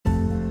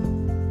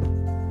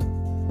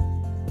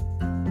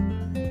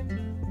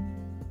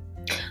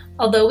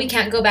Although we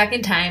can't go back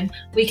in time,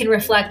 we can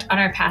reflect on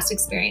our past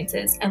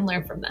experiences and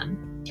learn from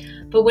them.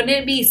 But wouldn't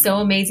it be so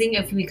amazing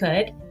if we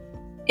could?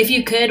 If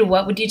you could,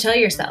 what would you tell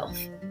yourself?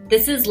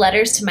 This is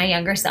Letters to My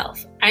Younger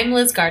Self. I'm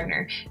Liz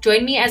Gardner.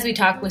 Join me as we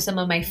talk with some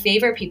of my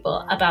favorite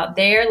people about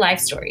their life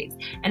stories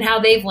and how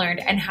they've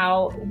learned and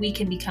how we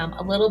can become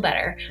a little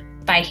better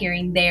by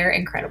hearing their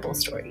incredible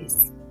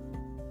stories.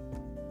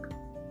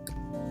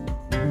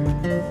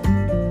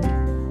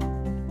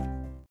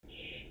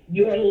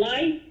 Your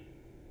life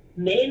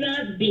may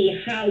not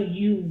be how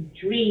you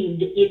dreamed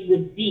it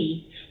would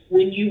be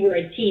when you were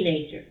a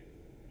teenager,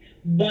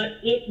 but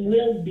it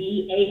will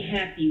be a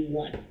happy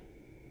one.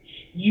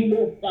 You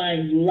will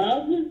find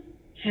love,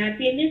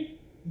 happiness,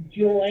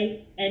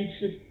 joy, and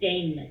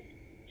sustainment.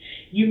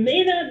 You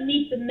may not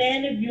meet the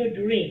man of your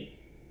dreams,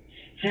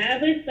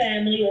 have a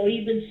family, or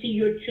even see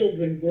your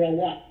children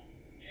grow up,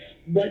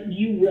 but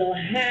you will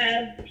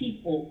have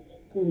people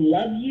who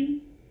love you,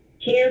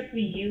 care for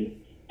you,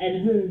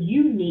 and whom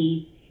you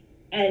need,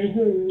 and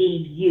who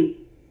need you.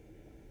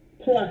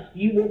 Plus,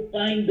 you will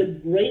find the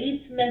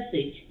greatest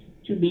message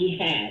to be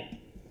had,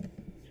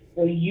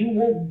 for you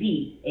will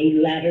be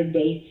a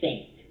Latter-day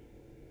Saint.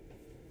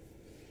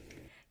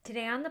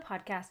 Today on the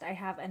podcast, I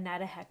have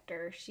Annetta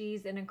Hector.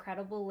 She's an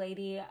incredible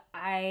lady.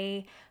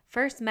 I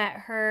first met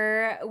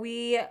her.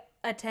 We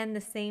attend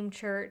the same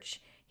church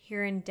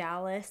here in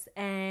Dallas,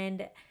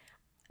 and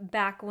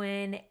back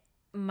when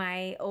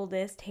my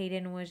oldest,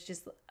 Hayden, was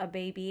just a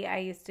baby, I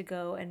used to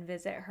go and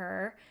visit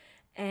her,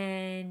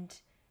 and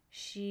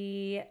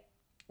she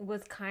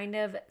was kind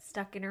of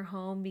stuck in her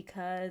home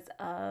because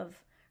of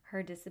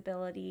her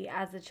disability.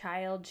 As a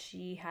child,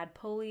 she had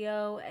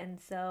polio,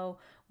 and so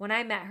when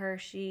I met her,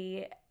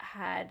 she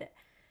had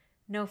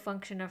no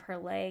function of her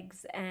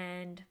legs,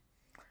 and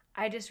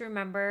I just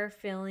remember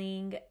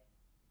feeling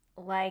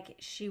like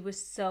she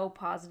was so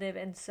positive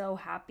and so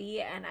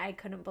happy, and I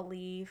couldn't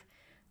believe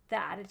the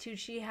attitude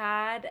she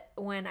had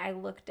when I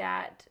looked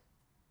at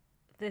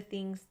the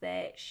things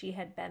that she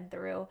had been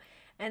through.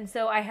 And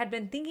so I had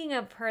been thinking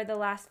of her the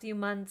last few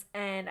months,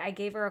 and I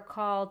gave her a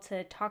call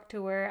to talk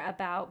to her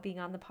about being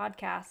on the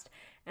podcast.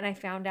 And I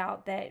found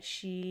out that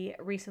she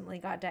recently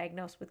got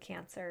diagnosed with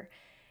cancer.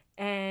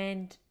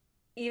 And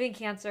even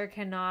cancer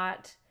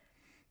cannot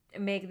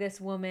make this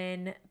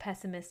woman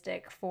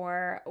pessimistic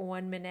for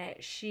 1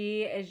 minute.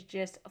 She is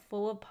just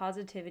full of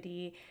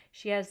positivity.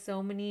 She has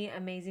so many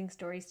amazing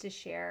stories to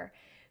share.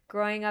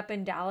 Growing up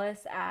in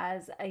Dallas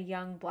as a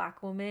young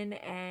Black woman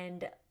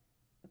and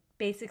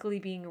basically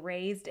being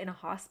raised in a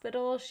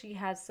hospital, she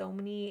has so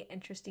many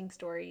interesting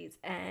stories,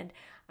 and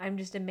I'm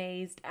just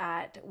amazed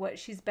at what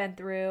she's been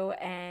through,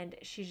 and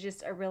she's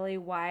just a really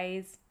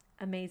wise,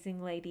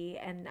 amazing lady,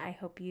 and I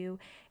hope you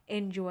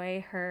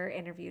enjoy her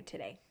interview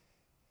today.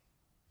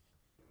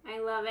 I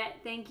love it.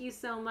 Thank you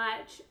so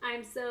much.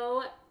 I'm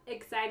so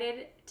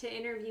excited to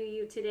interview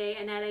you today,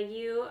 Annetta.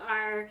 You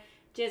are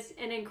just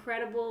an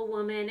incredible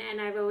woman, and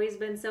I've always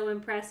been so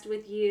impressed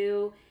with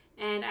you,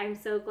 and I'm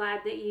so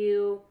glad that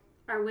you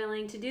are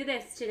willing to do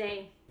this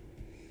today.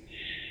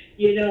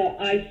 You know,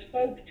 I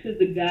spoke to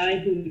the guy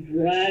who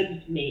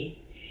drives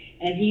me,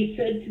 and he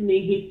said to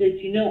me, he said,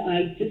 you know,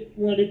 I just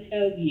want to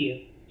tell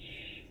you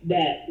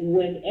that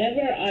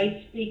whenever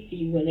I speak to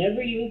you,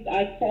 whenever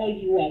I call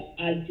you up,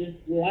 I just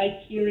like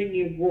hearing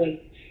your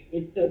voice.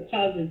 It's so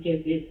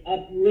positive. It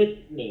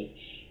uplifts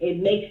me. It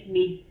makes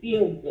me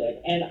feel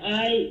good. And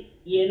I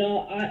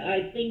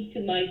think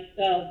to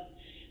myself,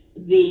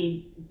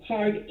 the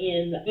part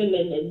in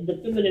the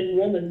Feminine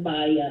Woman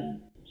by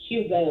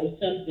Hugo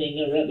something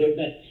or other,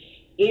 but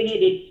in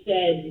it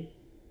said,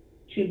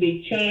 to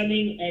be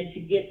charming and to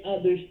get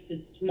others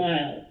to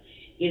smile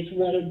is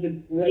one of the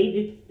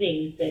greatest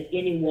things that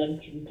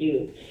anyone can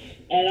do.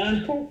 And I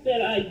hope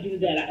that I do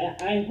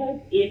that. I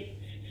hope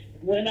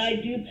when I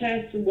do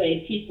pass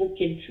away, people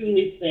can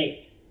truly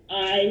say,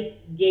 I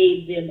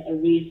gave them a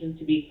reason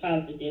to be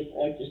positive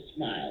or to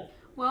smile.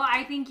 Well,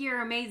 I think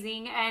you're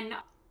amazing. And,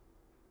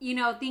 you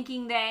know,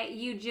 thinking that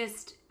you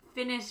just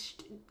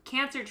finished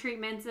cancer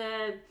treatments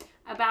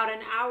about an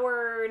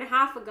hour and a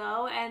half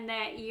ago, and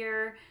that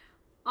you're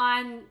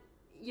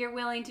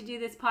willing to do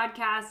this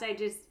podcast.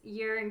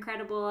 You're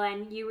incredible,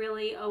 and you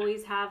really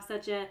always have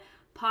such a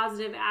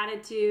positive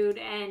attitude,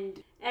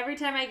 and every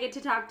time I get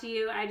to talk to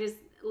you, I just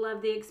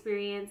love the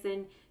experience,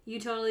 and you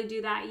totally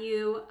do that.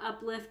 You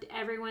uplift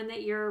everyone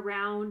that you're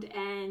around,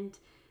 and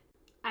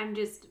I'm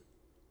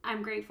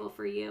grateful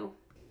for you.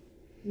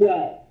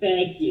 Well,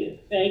 thank you.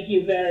 Thank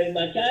you very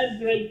much. I'm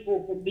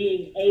grateful for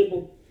being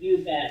able to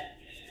do that.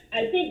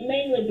 I think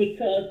mainly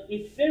because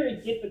it's very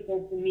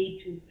difficult for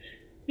me to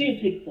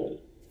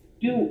physically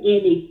do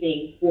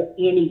anything for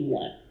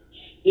anyone.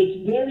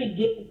 It's very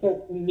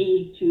difficult for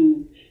me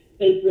to,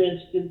 say, for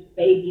instance,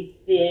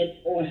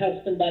 babysit or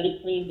help somebody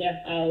clean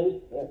their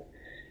house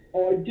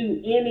or do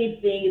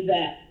anything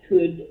that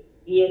could,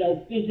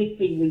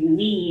 physically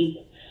relieve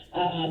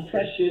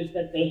pressures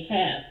that they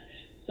have.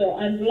 So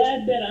I'm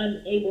glad that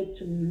I'm able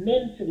to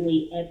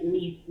mentally at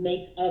least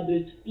make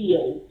others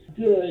feel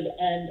good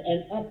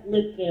and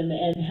uplift them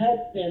and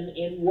help them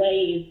in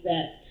ways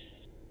that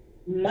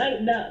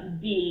might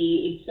not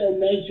be so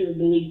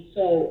measurably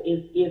so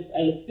if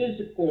a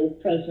physical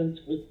presence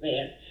was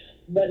there,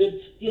 but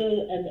it's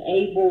still an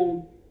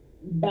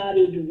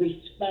able-bodied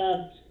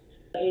response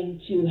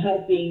into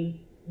helping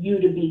you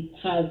to be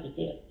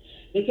positive.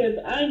 Because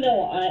I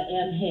know I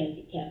am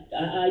handicapped.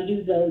 I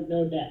do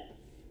know that.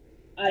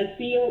 I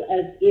feel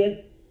as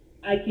if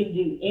I can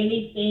do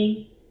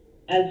anything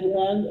as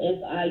long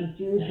as I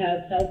do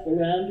have help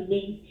around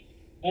me.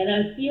 And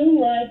I feel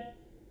like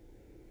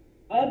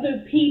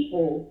other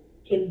people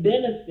can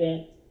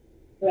benefit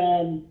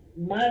from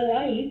my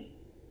life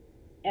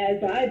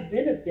as I've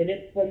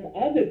benefited from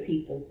other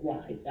people's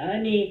lives. I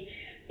mean,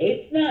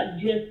 it's not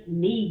just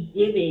me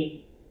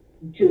giving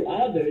to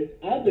others.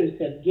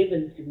 Others have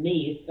given to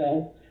me,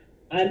 so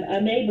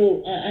I'm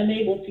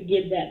able to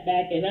give that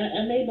back, and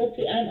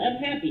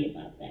I'm happy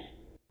about that.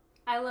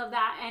 I love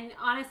that. And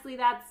honestly,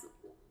 that's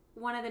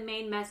one of the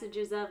main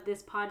messages of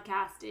this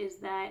podcast is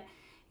that,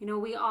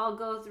 we all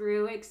go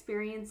through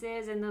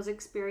experiences, and those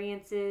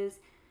experiences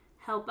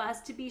help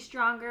us to be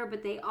stronger,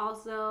 but they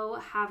also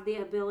have the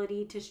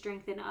ability to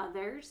strengthen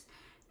others.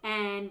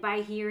 And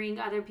by hearing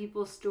other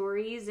people's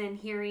stories and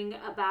hearing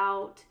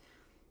about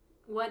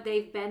what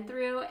they've been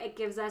through, it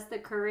gives us the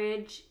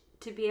courage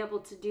to be able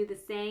to do the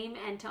same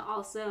and to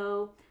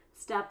also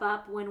step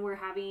up when we're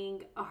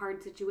having a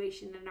hard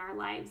situation in our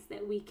lives,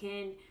 that we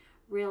can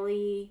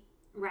really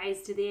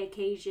rise to the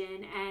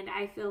occasion. And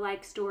I feel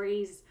like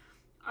stories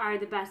are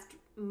the best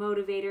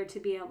motivator to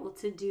be able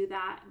to do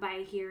that,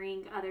 by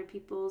hearing other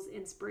people's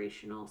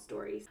inspirational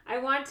stories. I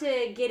want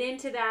to get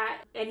into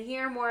that and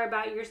hear more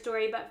about your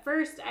story, but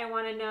first I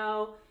want to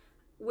know,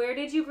 where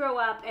did you grow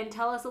up, and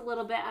tell us a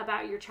little bit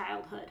about your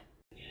childhood.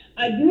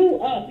 I grew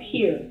up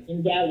here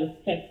in Dallas,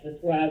 Texas,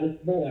 where I was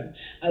born.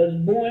 I was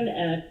born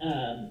at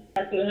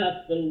Parkland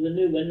Hospital, the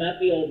new one, not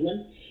the old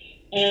one.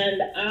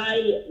 And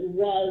I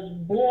was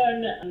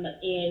born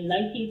in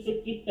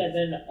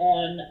 1957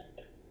 on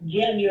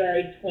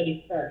January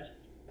 21st.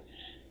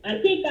 I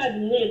think I've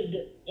lived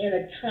in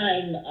a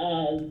time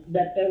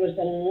that there was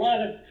a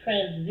lot of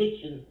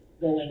transitions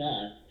going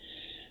on.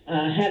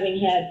 Having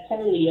had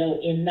polio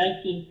in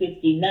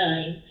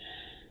 1959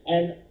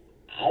 and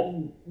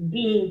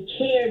being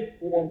cared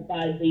for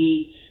by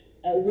the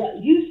what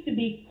used to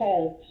be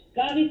called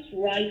Scottish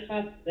Rite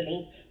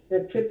Hospital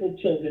for Crippled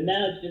Children.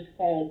 Now it's just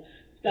called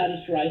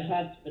Scottish Rite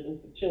Hospital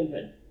for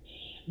Children.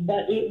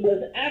 But it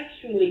was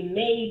actually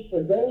made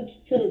for those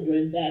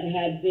children that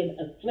had been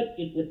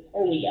afflicted with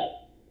polio.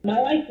 My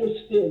life was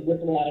filled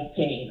with a lot of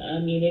pain. I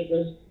mean, it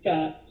was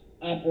shots,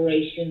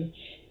 operations,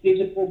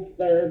 physical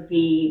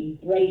therapy,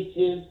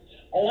 braces,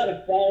 a lot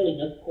of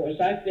falling, of course.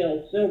 I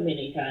fell so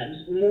many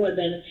times, more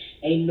than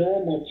a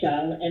normal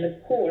child. And,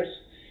 of course,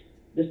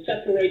 the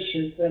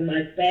separation from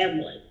my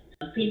family.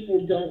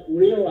 People don't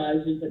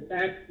realize it, but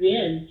back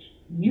then,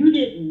 you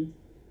didn't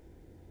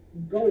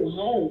go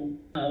home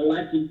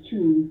like in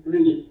 2,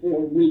 3, and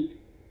 4 weeks.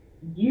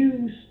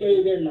 You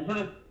stayed in the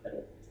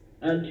hospital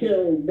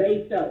until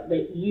they felt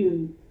that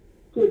you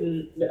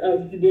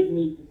didn't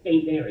need to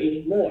stay there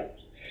anymore.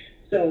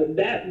 So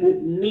that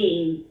would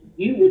mean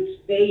you would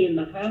stay in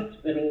the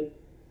hospital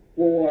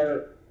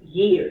for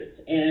years.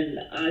 And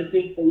I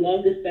think the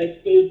longest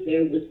I stayed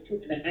there was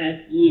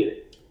 2.5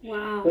 years.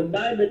 Wow. But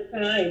by the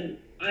time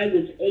I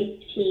was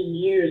 18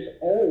 years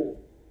old,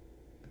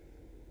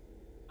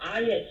 I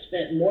had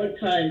spent more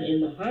time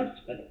in the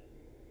hospital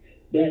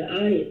than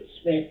I had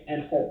spent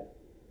at home.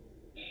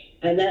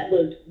 And that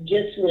was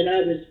just when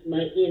I was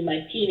in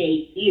my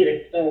teenage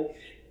years. So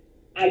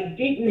I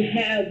didn't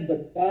have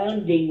the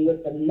bonding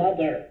with the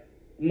mother,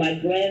 my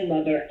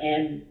grandmother,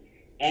 and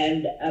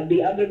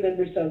the other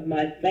members of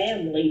my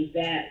family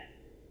that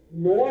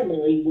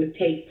normally would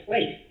take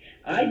place.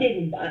 I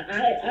didn't,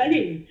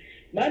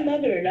 my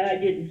mother and I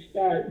didn't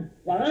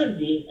start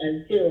bonding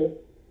until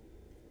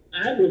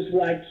I was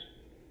like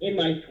in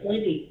my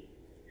 20s.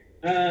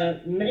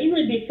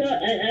 Mainly because,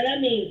 and I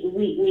mean,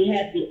 we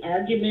had the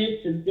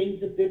arguments and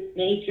things of this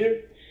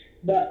nature,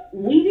 but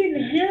we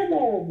didn't have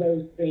all of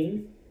those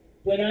things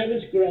when I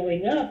was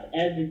growing up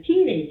as a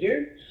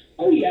teenager.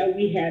 Oh yeah,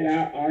 we had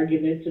our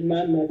arguments, and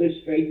my mother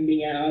straightened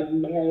me out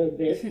and all of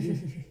this,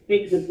 and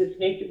things of this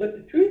nature. But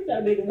the truth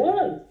of it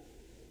was,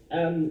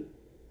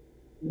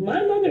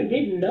 my mother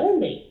didn't know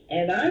me,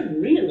 and I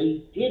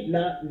really did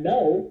not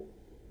know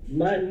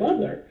my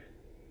mother,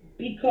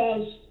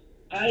 because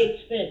I had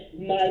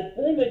spent my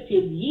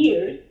formative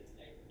years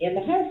in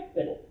the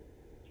hospital.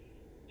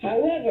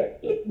 However,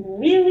 it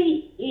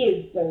really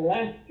is the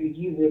laughter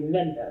you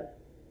remember.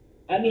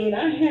 I mean,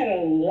 I had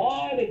a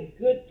lot of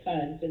good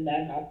times in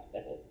that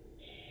hospital.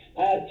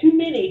 Too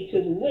many to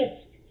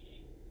list.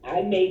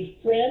 I made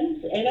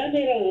friends, and I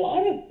made a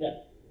lot of them.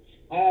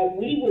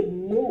 We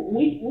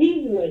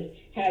would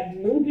have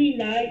movie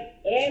night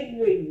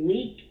every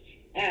week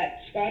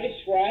at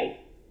Scottish Rite,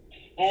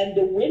 and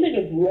the women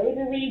of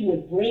Rotary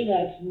would bring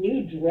us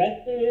new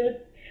dresses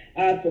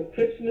for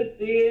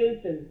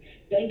Christmases and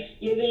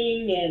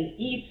Thanksgiving and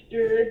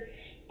Easter.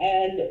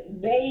 and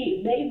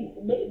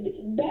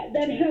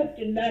that helped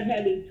in not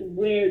having to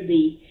wear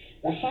the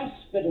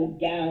hospital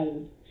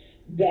gowns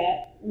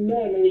that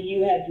normally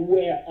you had to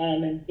wear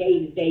on a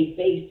day-to-day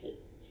basis.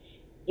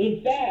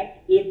 In fact,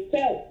 it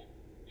felt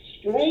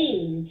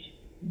strange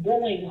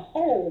going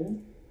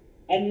home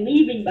and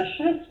leaving the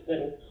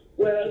hospital,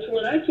 whereas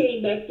when I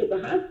came back to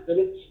the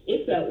hospital,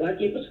 it felt like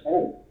it was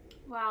home.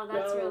 Wow,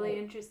 that's really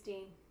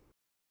interesting.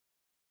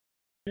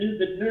 I knew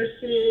the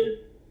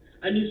nurses,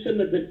 I knew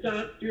some of the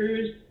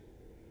doctors,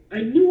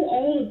 I knew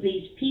all of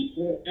these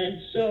people,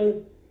 and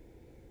so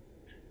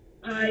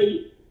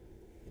I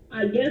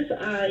guess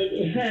I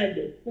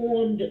had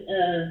formed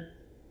an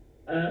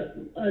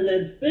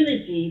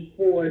affinity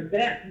for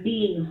that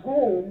being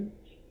home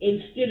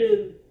instead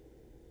of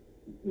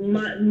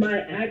my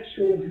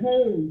actual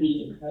home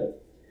being home.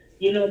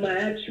 You know, my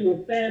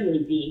actual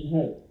family being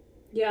home.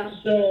 Yeah.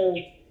 So,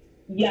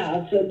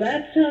 yeah, so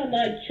that's how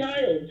my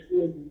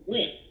childhood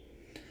went.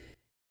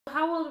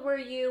 How old were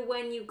you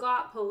when you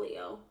got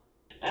polio?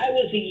 I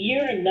was a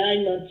year and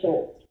 9 months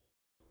old.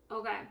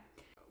 Okay.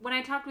 When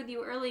I talked with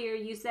you earlier,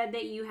 you said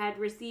that you had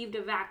received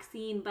a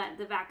vaccine, but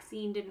the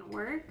vaccine didn't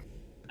work.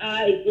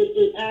 I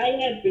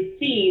had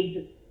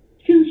received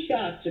 2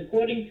 shots,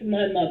 according to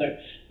my mother.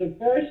 The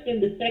first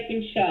and the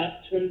second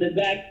shots from the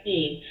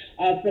vaccine,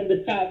 from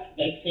the South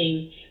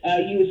vaccine,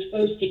 you were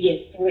supposed to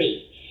get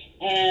 3.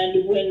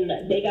 And when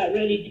they got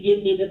ready to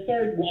give me the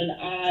third one,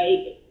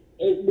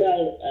 it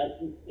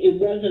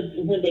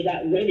wasn't when they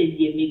got ready to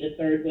give me the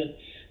third one.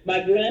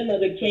 My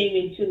grandmother came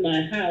into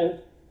my house,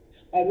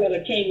 or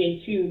rather came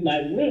into my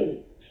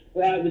room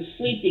where I was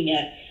sleeping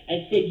at,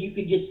 and said you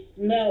could just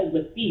smell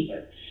the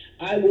fever.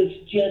 I was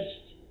just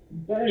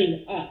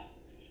burning up.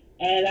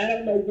 And I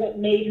don't know what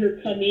made her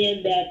come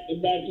in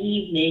that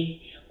evening,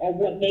 or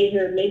what made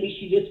her, maybe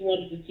she just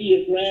wanted to see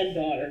her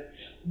granddaughter.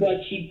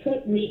 But she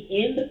put me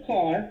in the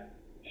car,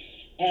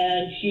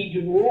 and she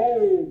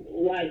drove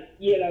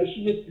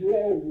she just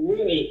drove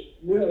really,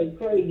 really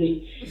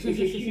crazy because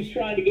she was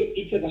trying to get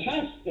me to the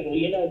hospital.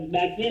 You know,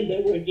 back then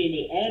there weren't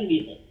any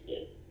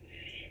ambulances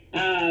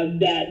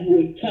that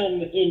would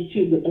come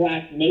into the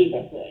black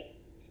neighborhood.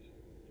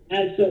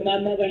 And so my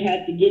mother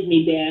had to get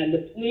me there, and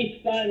the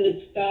police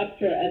finally stopped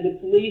her, and the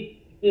police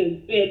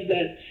said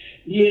that,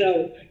 he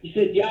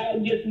said, y'all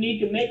just need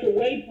to make a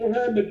way for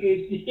her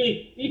because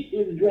she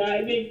is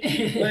driving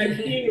like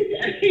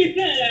she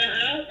is.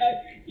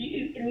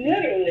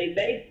 Literally,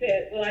 they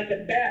said, like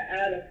a bat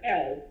out of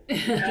hell.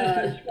 So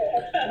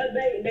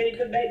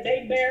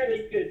they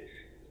barely could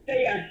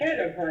stay ahead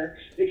of her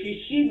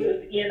because she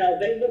was,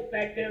 they looked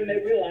back there and they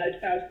realized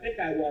how sick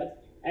I was,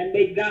 and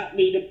they got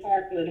me to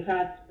Parkland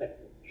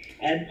Hospital.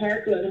 And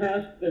Parkland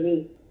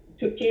Hospital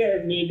took care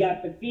of me,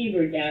 got the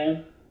fever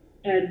down,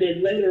 and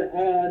then later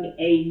on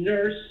a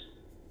nurse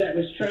that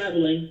was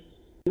traveling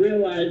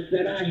realized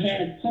that I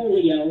had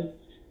polio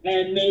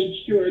and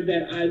made sure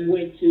that I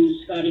went to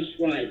Scottish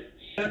Rite.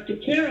 Dr.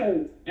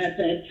 Carroll at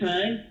that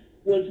time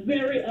was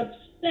very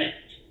upset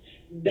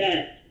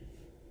that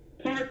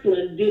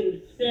Parkland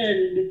didn't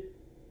send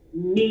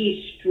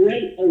me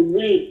straight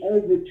away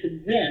over to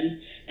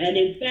them, and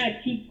in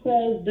fact he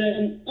called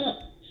them up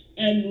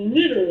and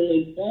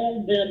literally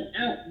bawled them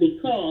out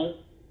because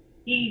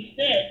he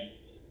said,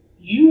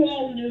 you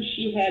all knew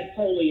she had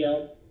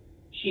polio.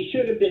 She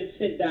should have been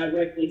sent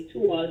directly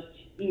to us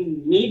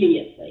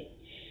immediately.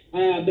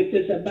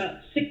 Because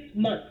about 6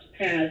 months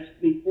passed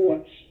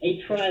before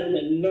a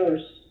traveling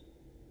nurse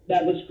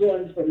that was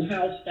going from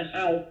house to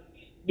house,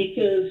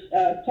 because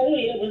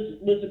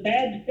polio was a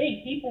bad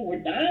thing. People were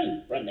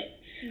dying from it.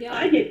 Yeah.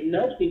 I didn't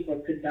know people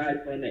could die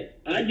from it.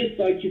 I just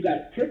thought you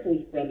got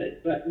crippled from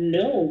it. But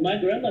no, my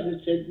grandmother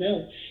said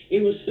no.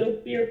 It was so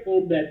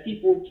fearful that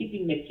people were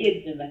keeping the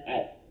kids in the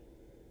house.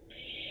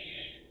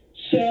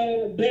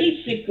 So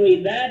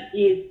basically, that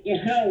is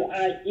how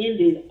I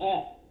ended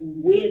up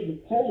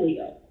with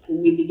polio.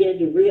 We began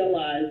to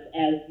realize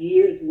as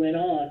years went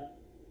on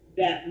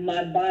that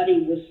my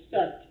body was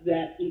such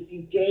that if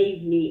you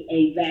gave me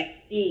a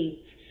vaccine,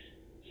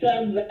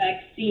 some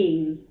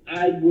vaccines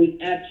I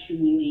would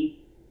actually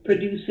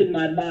produce in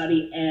my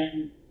body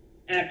and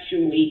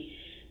actually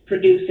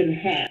produce and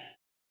have.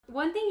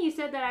 One thing you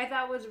said that I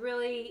thought was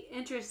really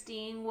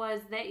interesting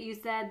was that you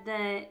said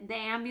that the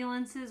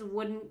ambulances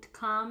wouldn't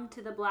come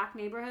to the black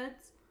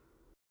neighborhoods.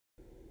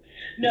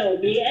 No,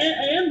 the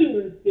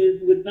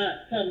ambulances would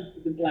not come to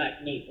the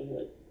black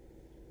neighborhoods.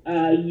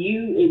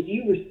 If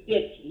you were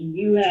sick,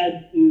 you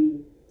had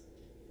to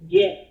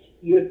get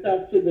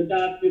yourself to the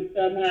doctor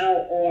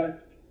somehow, or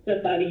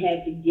somebody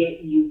had to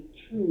get you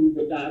to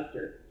the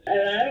doctor. And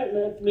I don't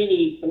know if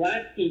many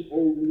black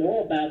people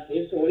know about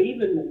this, or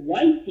even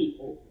white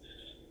people,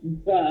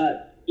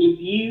 but if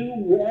you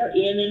were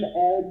in an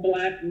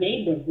all-black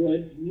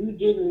neighborhood, you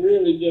didn't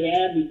really get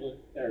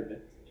ambulance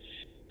service.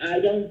 I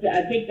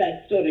think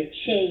that sort of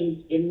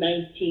changed in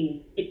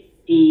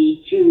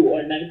 1962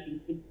 or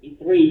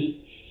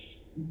 1963,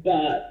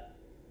 but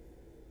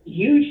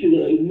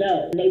usually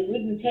no. They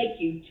wouldn't take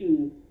you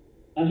to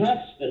a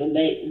hospital.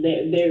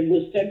 There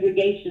was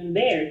segregation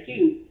there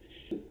too.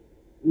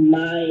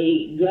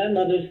 My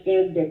grandmother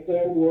said that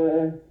there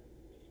were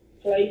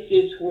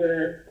places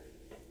where,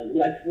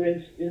 like for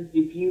instance,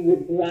 if you were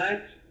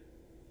black,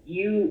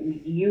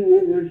 you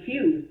were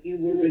refused. You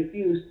were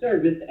refused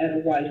service at a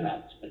white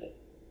hospital.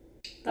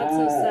 That's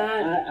so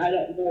sad. I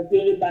don't know if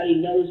anybody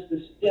knows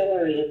the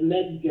story of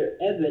Medgar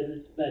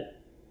Evans, but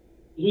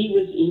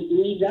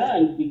he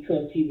died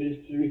because he was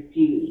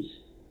refused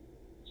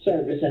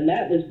service, and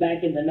that was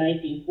back in the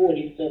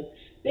 1940s. So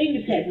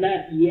things had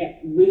not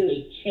yet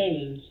really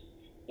changed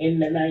in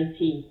the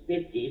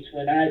 1950s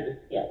when I was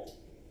killed.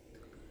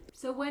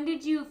 So when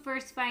did you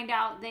first find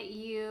out that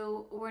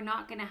you were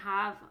not going to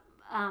have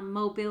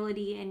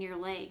mobility in your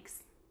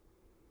legs?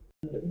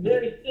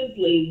 Very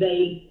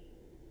simply,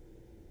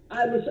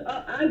 I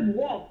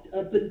walked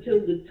up until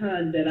the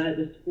time that I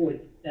was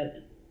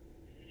 47.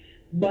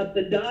 But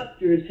the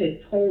doctors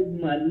had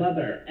told my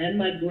mother and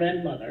my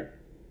grandmother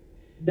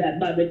that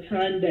by the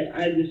time that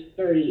I was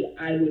 30,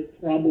 I would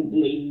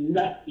probably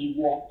not be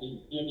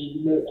walking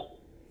anymore.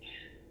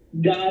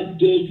 God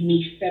gave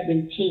me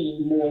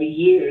 17 more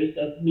years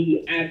of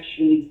me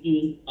actually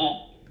being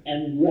up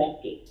and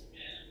walking.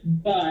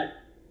 But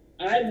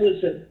I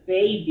was a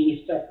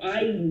baby, so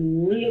I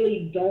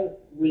really don't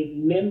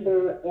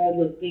remember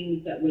all the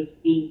things that was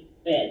being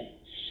said.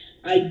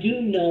 I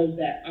do know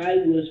that I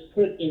was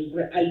put in,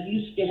 I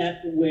used to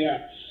have to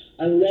wear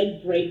a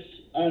leg brace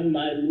on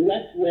my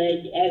left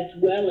leg as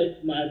well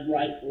as my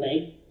right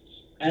leg,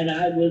 and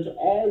I was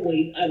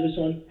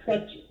on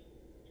crutches.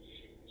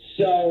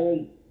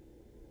 So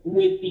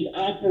with the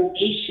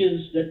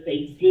operations that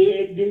they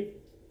did,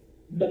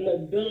 the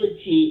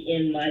mobility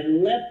in my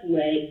left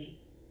leg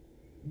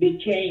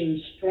became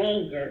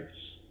stronger,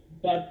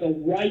 but the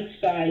right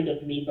side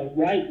of me, the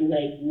right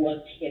leg,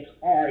 was hit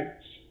hard,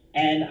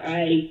 and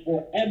I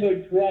forever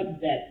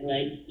drugged that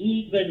leg,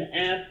 even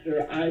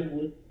after I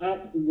was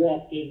up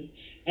walking,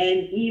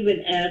 and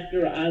even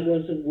after I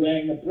wasn't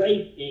wearing a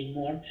brace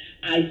anymore,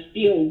 I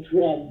still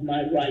drugged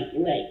my right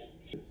leg.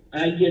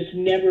 I just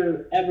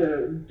never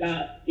ever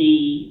got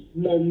the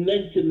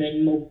momentum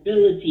and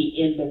mobility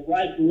in the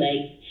right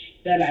leg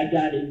that I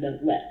got in the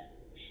left.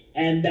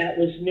 And that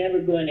was never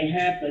going to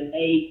happen.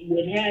 They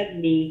would have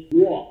me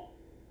walk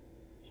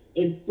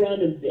in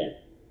front of them,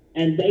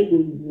 and they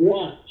would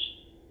watch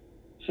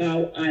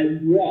how I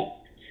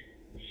walked.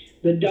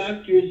 The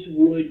doctors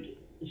would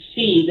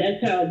see,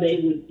 that's how they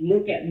would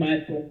look at my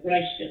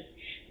progression.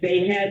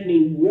 They had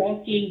me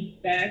walking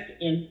back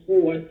and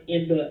forth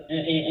in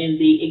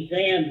the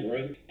exam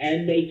room,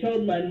 and they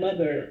told my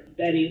mother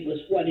that it was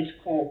what is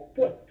called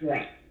foot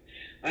drop.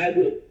 I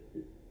would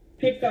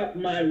pick up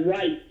my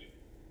right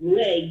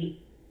leg,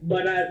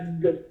 but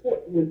the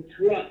foot would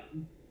drop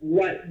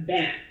right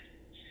back.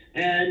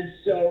 And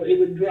so it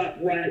would drop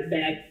right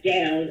back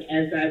down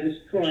as I was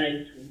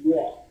trying to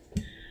walk.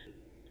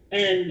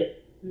 And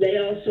they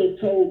also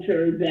told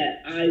her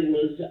that I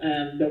was,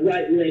 the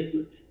right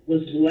leg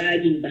was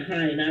lagging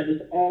behind. I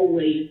was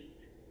always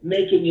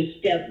making a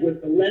step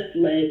with the left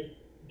leg,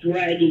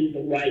 dragging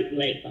the right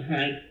leg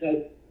behind.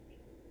 So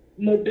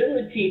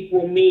mobility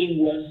for me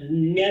was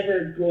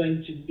never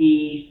going to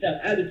be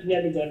stuff. I was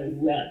never going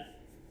to run.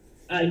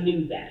 I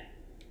knew that.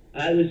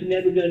 I was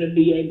never going to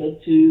be able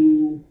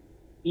to,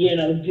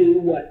 do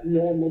what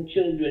normal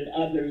children,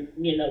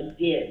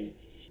 did.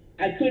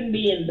 I couldn't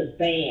be in the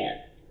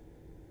band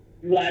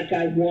like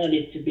I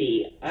wanted to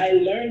be. I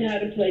learned how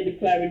to play the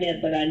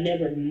clarinet, but I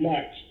never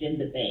marched in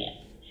the band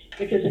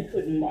because I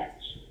couldn't march.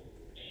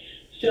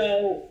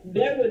 So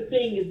there were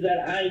things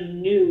that I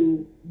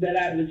knew that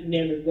I was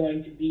never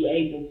going to be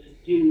able to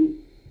do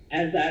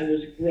as I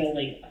was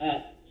growing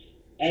up.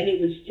 And it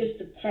was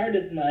just a part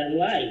of my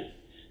life.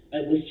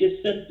 It was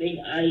just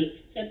something I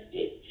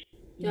accepted.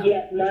 Yeah.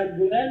 Yet my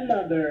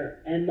grandmother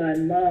and my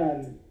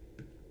mom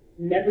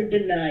never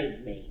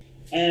denied me.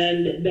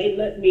 And they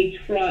let me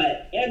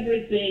try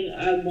everything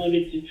I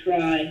wanted to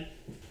try.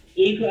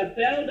 If I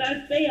failed,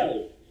 I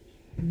failed.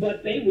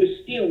 But they were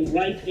still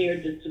right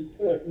there to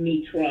support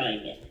me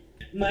trying it.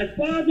 My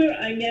father,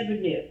 I never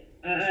knew.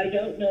 I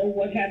don't know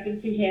what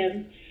happened to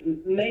him,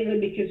 mainly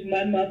because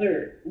my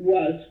mother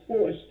was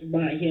forced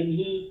by him.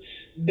 He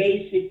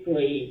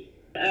basically,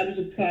 I was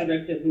a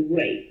product of a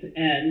rape,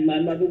 and my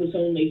mother was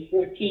only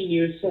 14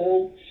 years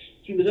old.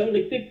 She was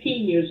only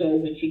 15 years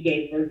old when she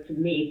gave birth to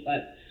me,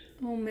 but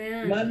oh,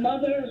 man. My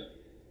mother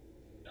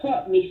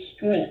taught me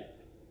strength.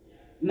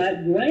 My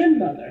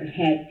grandmother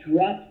had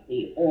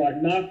dropsy or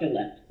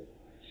narcolepsy.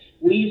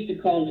 We used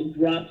to call it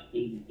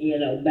dropsy,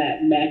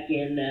 back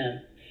in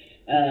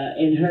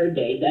her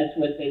day. That's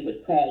what they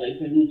would call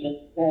it. When you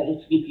just fall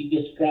asleep, you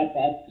just drop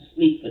off to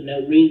sleep for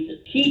no reason.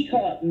 She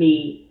taught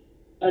me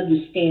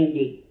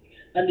understanding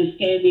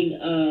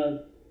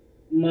of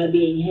my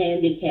being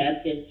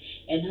handicapped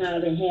and how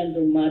to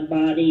handle my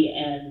body,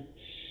 and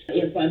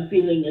if I'm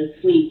feeling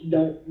asleep,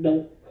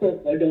 don't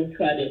cook or don't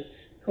try to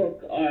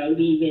cook or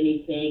leave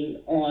anything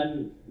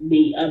on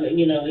the oven,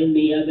 in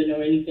the oven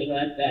or anything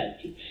like that.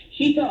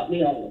 She taught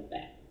me all of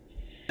that.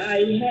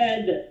 I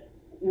had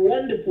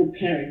wonderful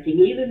parenting.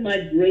 Even my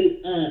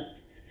great aunt,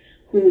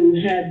 who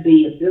had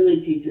the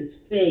ability to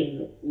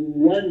sing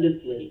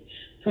wonderfully,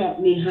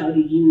 taught me how to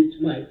use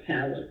my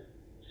talents,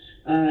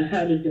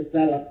 how to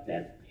develop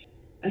them.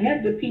 I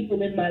had the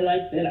people in my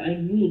life that I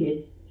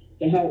needed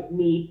to help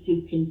me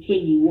to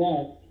continue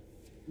on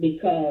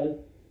because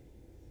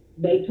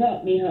they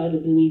taught me how to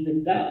believe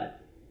in God.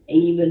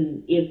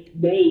 Even if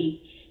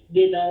they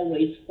didn't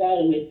always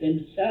follow it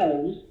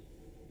themselves,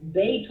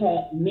 they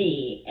taught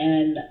me,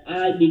 and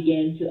I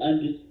began to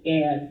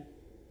understand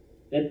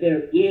that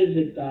there is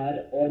a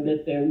God or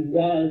that there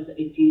was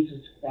a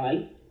Jesus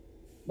Christ,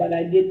 but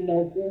I didn't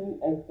know who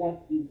or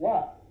what he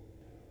was,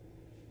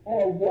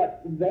 or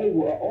what they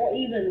were, or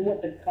even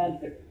what the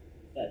concept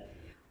was.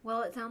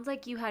 Well, it sounds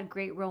like you had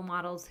great role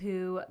models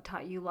who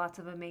taught you lots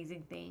of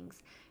amazing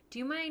things. Do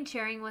you mind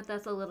sharing with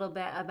us a little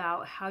bit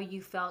about how you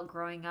felt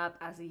growing up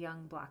as a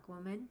young Black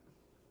woman?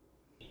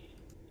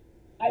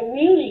 I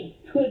really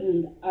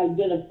couldn't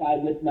identify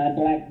with my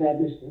Black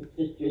brothers and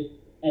sisters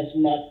as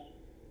much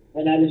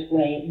when I was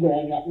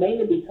growing up,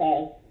 mainly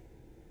because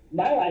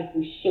my life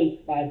was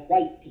shaped by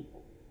white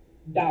people,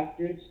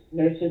 doctors,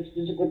 nurses,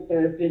 physical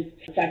therapists,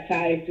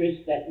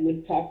 psychiatrists that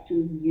would talk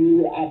to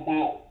you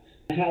about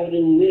how to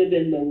live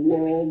in the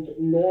world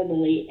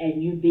normally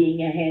and you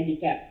being a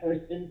handicapped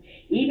person,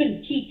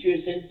 even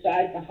teachers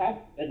inside the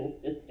hospital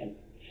system.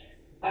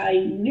 I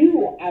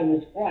knew I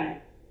was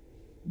Black,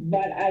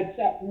 but I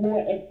felt more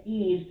at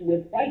ease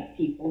with white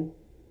people,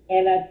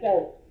 and I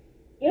felt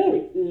ill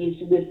at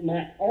ease with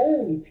my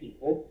own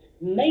people,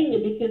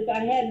 mainly because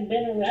I hadn't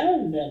been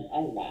around them a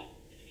lot.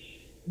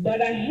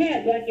 But I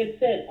had, like I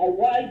said, a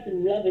wise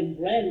and loving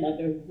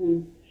grandmother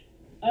who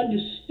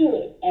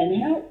understood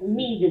and helped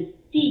me to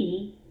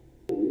see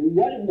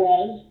what it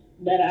was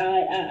that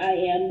I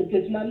am,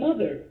 because my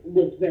mother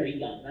was very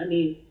young. I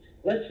mean,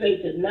 let's face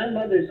it, my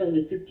mother's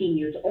only 15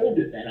 years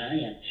older than I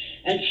am.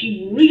 And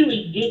she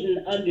really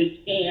didn't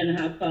understand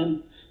how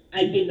come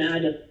I did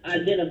not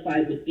identify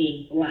with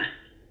being Black.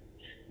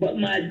 But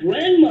my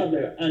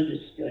grandmother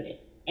understood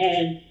it.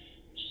 And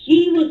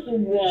she was the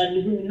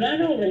one who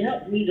not only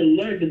helped me to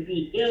learn to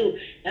be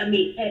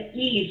at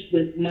ease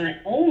with my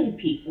own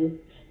people,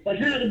 but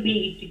how to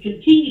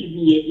continue to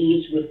be at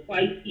ease with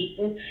white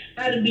people,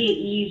 how to be at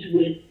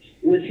ease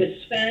with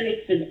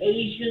Hispanics and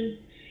Asians.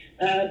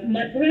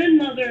 My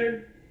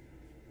grandmother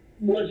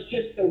was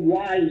just a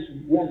wise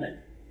woman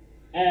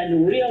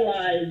and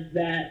realized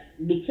that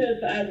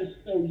because I was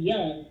so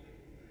young,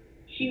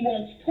 she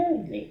once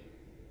told me,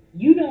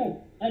 you don't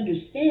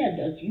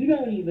understand us. You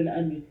don't even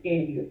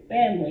understand your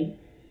family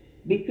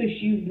because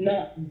you've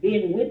not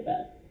been with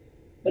us.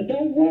 But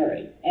don't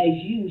worry,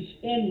 as you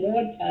spend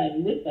more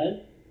time with us,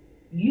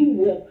 you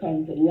will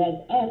come to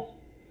love us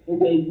the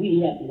way we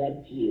have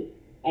loved you.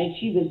 And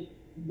she was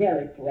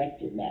very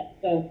correct in that.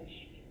 So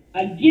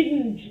I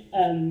didn't,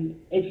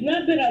 it's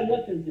not that I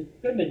wasn't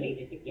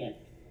discriminated against.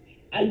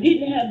 I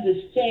didn't have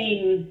the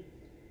same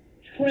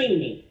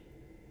training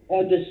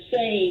or the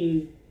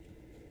same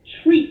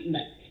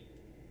treatment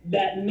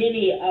that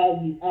many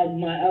of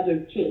my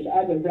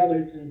other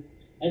brothers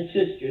and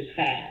sisters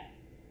had.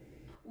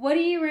 What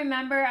do you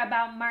remember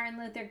about Martin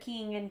Luther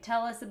King, and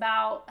tell us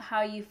about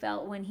how you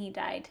felt when he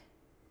died?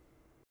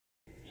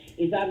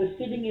 Is I was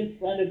sitting in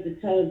front of the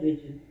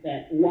television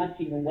set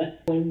watching a West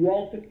when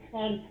Walter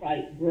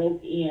Cronkite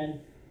broke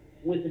in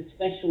with a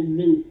special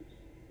news.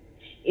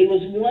 It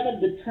was one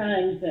of the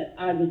times that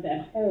I was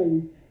at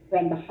home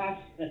from the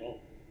hospital,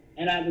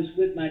 and I was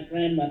with my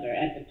grandmother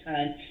at the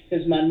time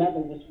because my mother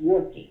was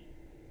working.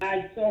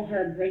 I saw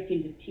her break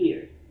into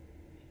tears.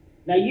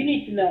 Now, you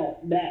need to know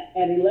that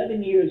at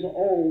 11 years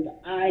old,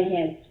 I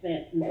had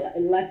spent,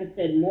 like I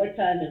said, more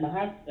time in the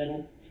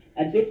hospital.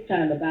 At this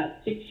time,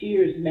 about 6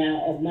 years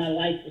now of my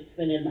life was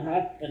spent in the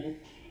hospital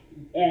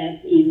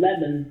at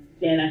 11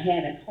 than I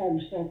had at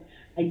home. So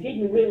I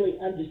didn't really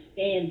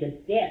understand the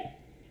depth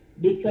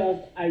because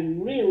I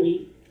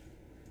really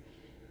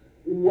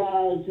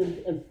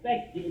wasn't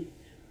affected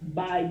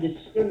by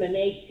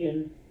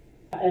discrimination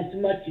as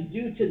much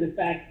due to the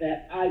fact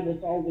that I was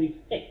always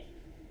sick.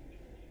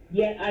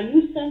 Yet I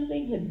knew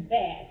something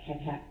bad had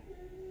happened.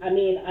 I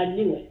mean, I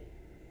knew it.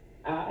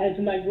 As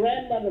my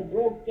grandmother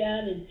broke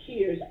down in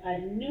tears, I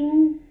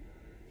knew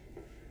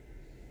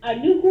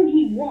who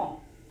he was.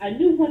 I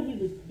knew what he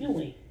was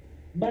doing,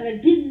 but I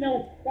didn't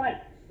know quite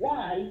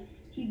why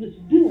he was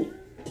doing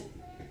it.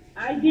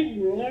 I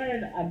didn't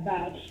learn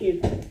about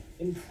his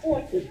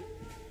importance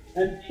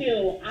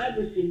until I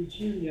was in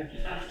junior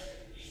high.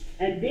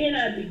 And then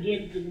I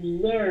began to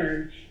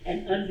learn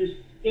and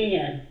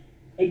understand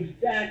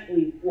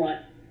exactly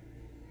what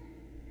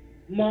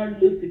Martin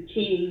Luther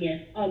King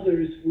and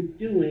others were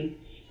doing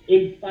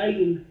in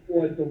fighting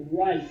for the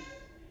rights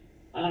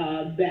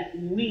that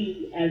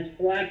we as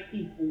Black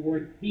people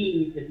were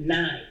being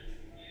denied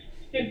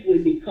simply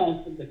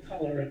because of the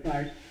color of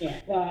our skin.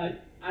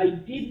 But I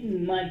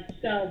didn't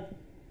myself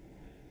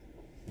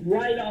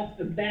right off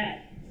the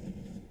bat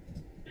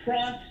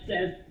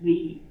process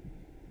the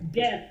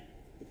death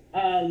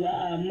of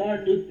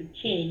Martin Luther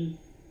King,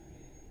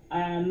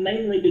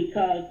 mainly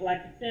because,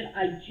 like I said,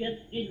 I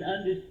just didn't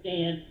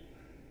understand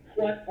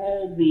what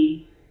all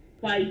the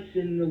fights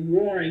and the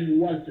warring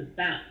was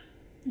about.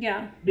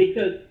 Yeah.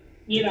 Because,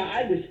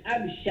 I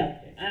was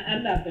sheltered.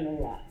 I'm not gonna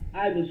lie.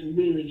 I was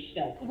really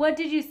sheltered. What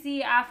did you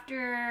see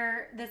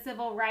after the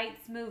civil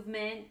rights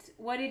movement?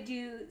 What did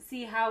you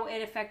see how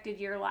it affected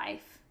your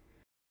life?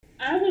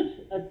 I was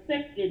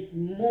affected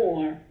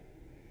more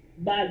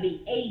by the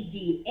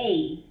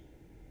ADA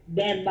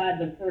than by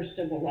the first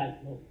civil rights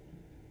movement.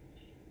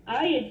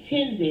 I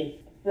attended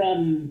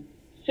from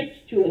 6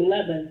 to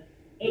 11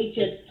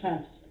 H.S.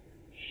 Thompson.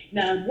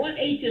 Now, what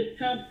H.S.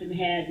 Thompson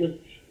had was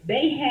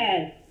they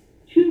had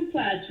two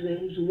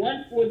classrooms,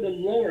 one for the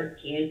lower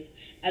kids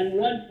and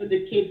one for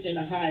the kids in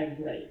a higher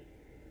grade.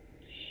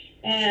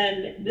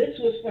 And this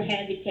was for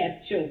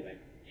handicapped children.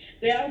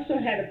 They also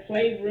had a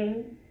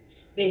playroom.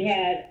 They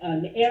had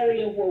an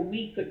area where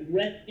we could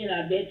rest in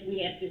our beds. We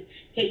had to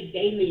take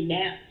daily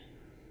naps.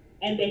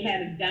 And they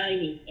had a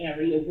dining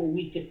area where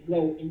we could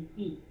go and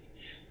eat.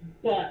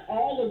 But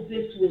all of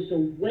this was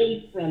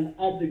away from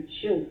other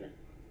children.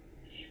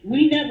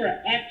 We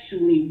never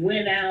actually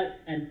went out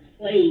and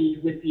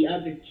played with the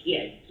other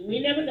kids. We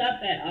never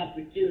got that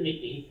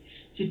opportunity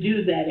to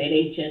do that at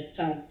H.S.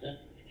 Thompson.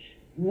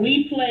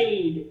 We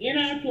played in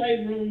our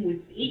playroom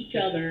with each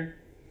other.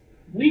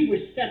 We were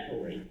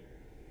separated.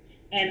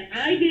 And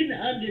I didn't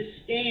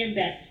understand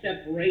that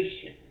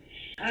separation.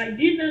 I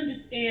didn't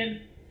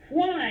understand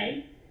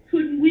why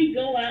couldn't we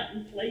go out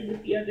and play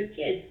with the other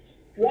kids?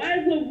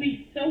 Why were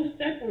we so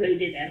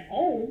separated at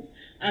home?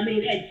 I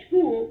mean, at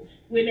school,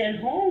 when at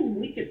home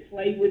we could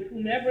play with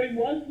whomever it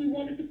was we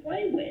wanted to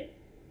play with.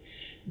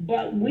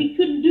 But we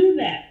couldn't do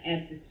that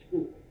at the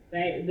school.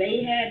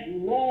 They had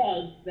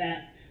laws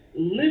that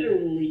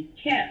literally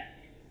kept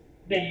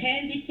the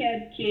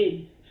handicapped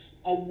kids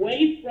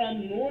away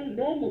from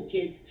normal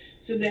kids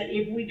so that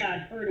if we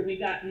got hurt or we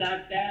got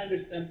knocked down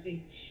or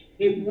something,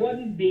 it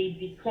wouldn't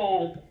be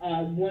because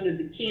of one of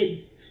the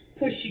kids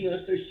pushing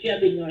us or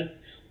shoving us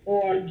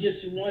or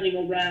just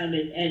running around.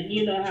 And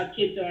you know how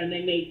kids are, and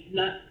they may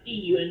not see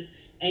you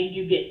and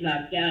you get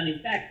knocked down. In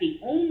fact, the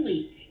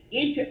only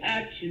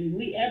interaction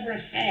we ever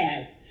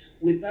had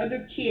with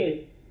other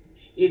kids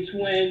is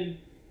when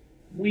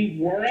we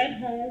were at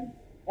home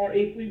or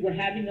if we were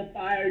having a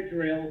fire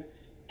drill,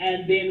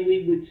 and then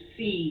we would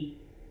see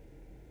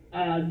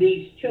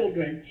these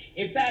children.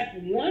 In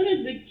fact, one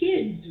of the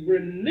kids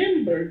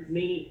remembered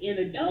me in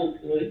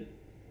adulthood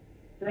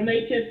from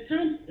H.S.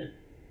 Thompson.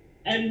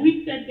 And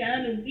we sat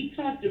down and we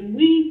talked, and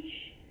we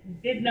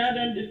did not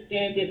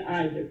understand it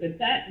either, but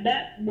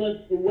that was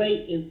the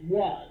way it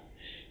was.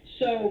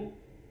 So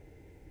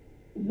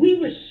we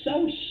were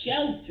so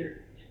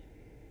sheltered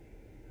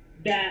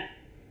that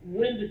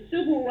when the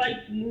civil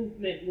rights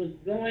movement was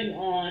going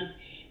on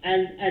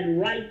and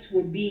rights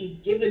were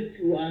being given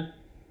to us,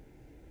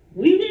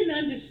 we didn't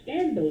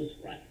understand those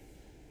rights.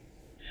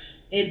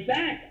 In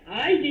fact,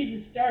 I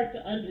didn't start to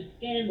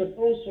understand what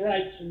those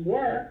rights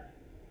were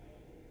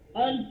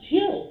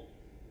until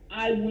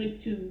I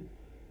went to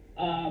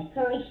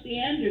Pearl C.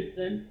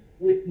 Anderson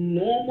with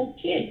normal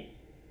kids.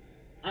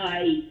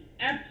 I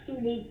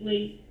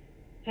absolutely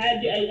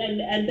had to,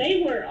 and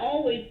they were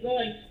always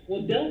going,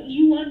 well, don't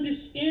you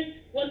understand?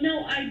 Well,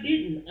 no, I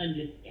didn't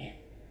understand.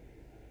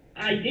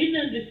 I didn't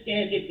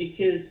understand it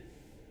because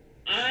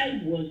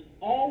I was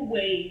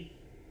always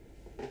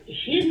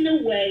hidden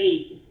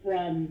away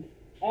from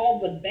all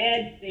the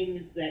bad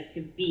things that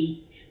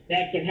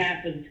could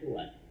happen to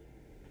us.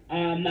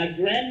 My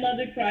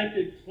grandmother tried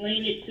to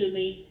explain it to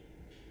me.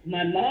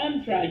 My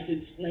mom tried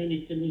to explain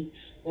it to me.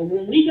 But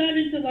when we got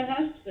into the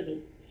hospital,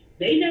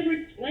 they never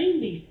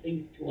explained these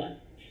things to us.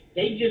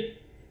 They just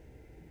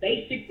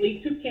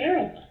basically took care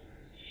of us.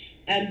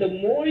 And the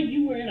more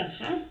you were in a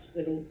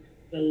hospital,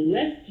 the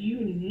less you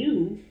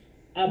knew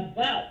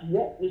about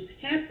what was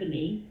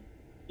happening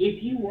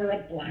if you were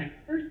a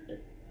black person.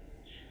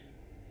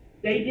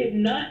 They did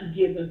not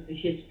give us a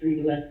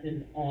history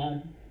lesson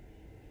on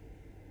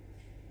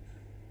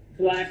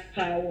Black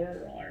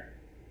Power or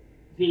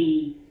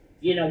the,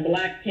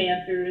 Black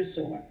Panthers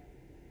or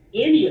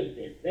any of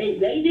this. They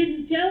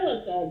didn't tell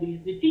us all these.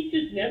 The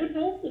teachers never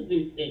told us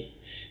these things.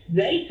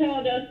 They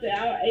taught us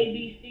our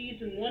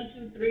ABCs and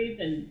 1, 2,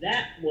 3s, and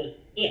that was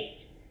it.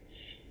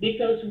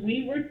 Because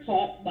we were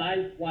taught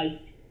by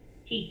white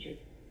teachers.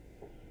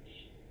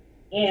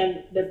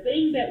 And the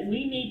thing that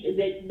we need,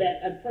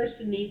 that a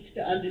person needs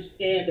to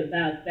understand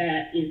about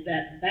that is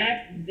that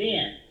back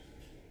then,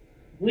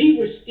 we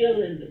were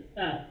still in the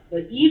South.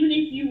 But even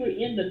if you were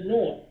in the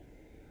North,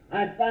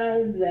 I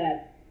found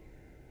that,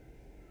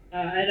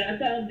 and I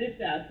found this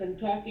out from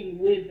talking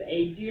with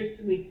a dear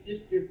sweet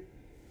sister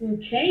who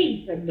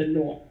came from the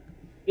North.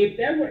 If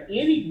there were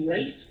any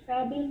race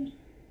problems,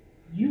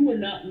 you were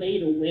not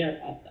made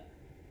aware of them.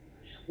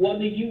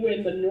 Whether you were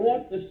in the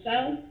North or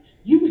South,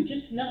 you were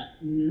just not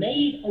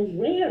made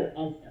aware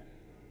of them.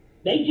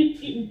 They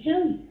just didn't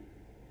tell you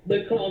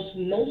because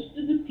most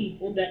of the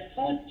people that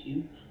taught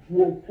you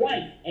were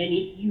white. And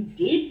if you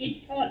did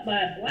get taught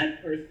by a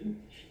black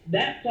person,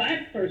 that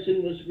black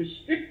person was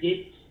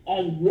restricted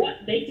on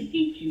what they could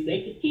teach you.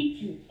 They could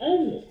teach you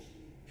only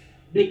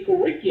the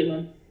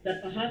curriculum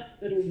that the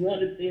hospital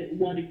wanted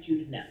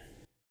you to know.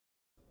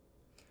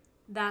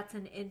 That's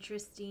an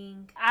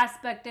interesting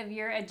aspect of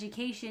your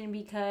education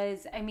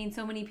because, I mean,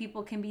 so many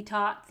people can be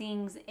taught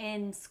things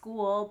in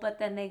school, but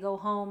then they go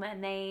home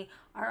and they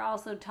are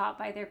also taught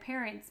by their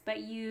parents. But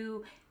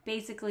you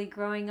basically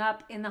growing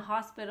up in the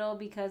hospital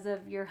because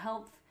of your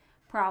health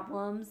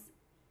problems,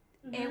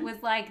 it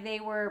was like they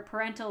were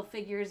parental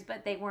figures,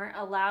 but they weren't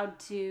allowed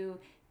to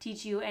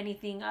teach you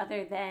anything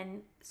other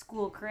than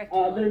school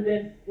curriculum. Other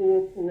than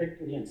school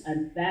curriculum,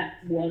 and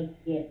that was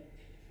it.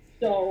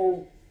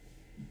 So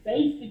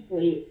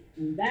basically,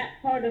 that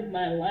part of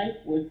my life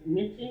was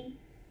missing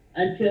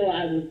until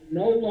I was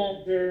no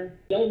longer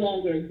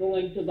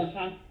going to the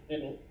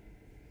hospital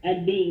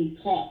and being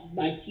taught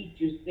by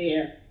teachers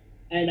there,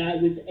 and I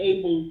was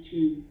able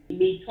to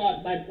be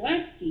taught by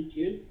black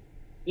teachers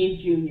in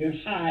junior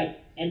high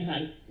and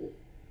high school.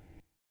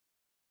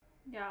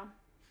 Yeah.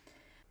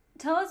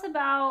 Tell us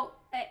about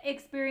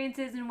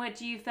experiences in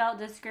which you felt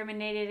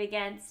discriminated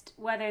against,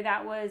 whether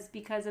that was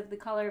because of the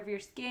color of your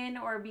skin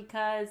or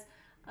because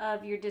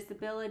of your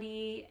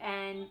disability,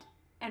 and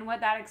what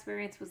that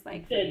experience was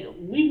like for you.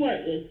 We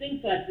weren't,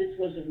 things like this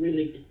wasn't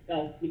really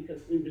discussed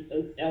because we were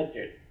so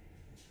sheltered,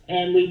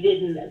 and we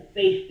didn't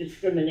face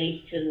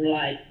discrimination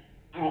like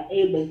our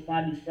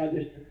able-bodied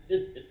brothers and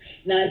sisters.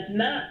 Now, it's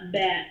not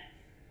that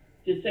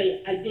to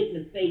say I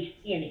didn't face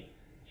any.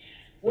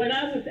 When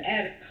I was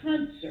at a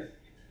concert,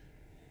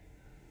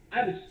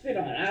 I was spit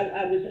on.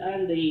 I was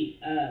on the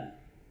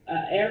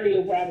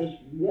area where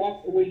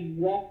you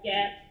walk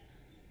at,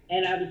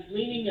 and I was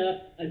leaning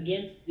up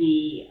against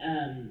the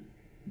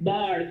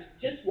bars,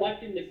 just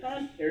watching the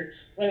concert,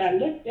 when I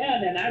looked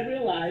down and I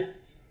realized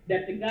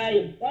that the guy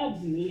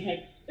above me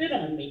had spit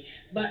on me.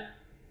 But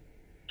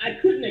I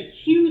couldn't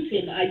accuse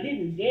him. I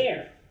didn't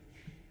dare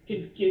to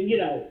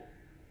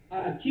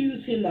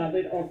accuse him of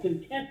it or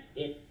contest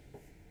it,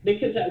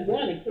 because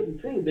one, I couldn't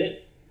prove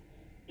it,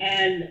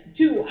 and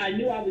two, I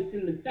knew I was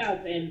in the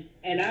South,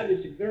 and I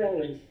was a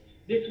girl, and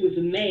this was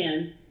a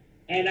man,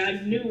 and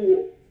I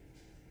knew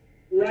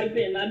right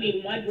then, I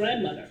mean, my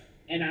grandmother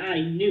and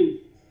I knew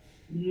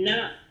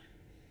not,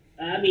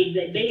 I mean,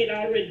 they had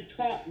already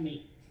taught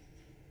me,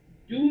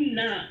 do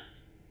not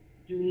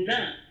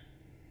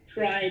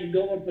try and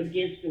go up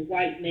against a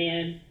white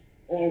man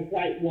or a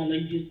white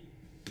woman. Just,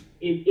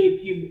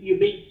 if you're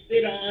being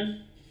spit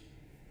on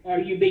or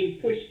you're being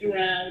pushed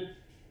around,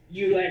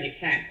 you let it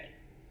happen.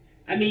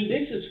 I mean,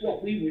 this is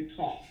what we were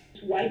taught.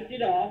 Wiped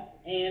it off,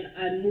 and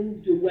I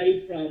moved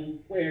away from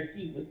where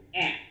he was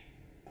at.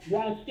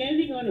 While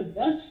standing on a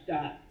bus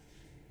stop,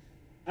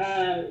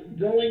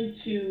 going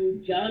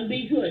to John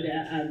B. Hood,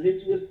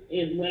 this was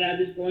when I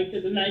was going to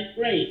the 9th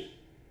grade,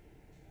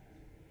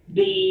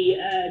 the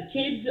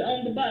kids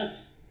on the bus,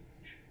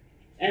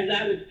 as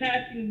I was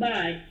passing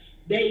by,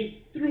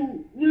 they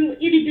threw little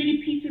itty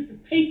bitty pieces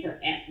of paper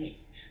at me.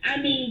 I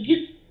mean,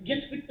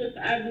 just because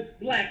I was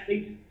black, they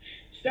just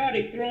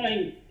started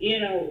throwing,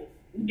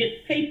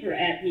 just paper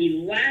at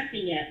me,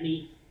 laughing at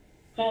me,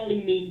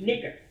 calling me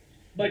nigger.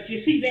 But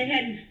you see, they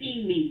hadn't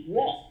seen me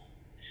walk.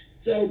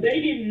 So they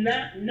did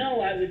not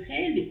know I was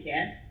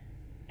handicapped.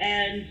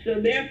 And so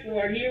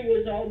therefore, here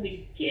was all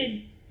these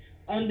kids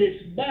on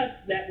this bus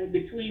that were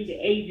between the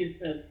ages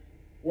of,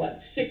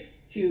 6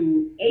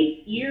 to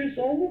 8 years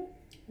old.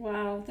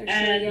 Wow, they're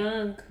so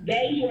young.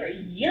 They were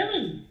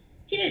young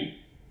kids.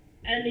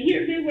 And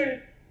here they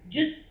were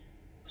just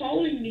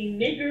calling me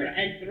nigger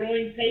and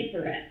throwing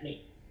paper at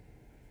me.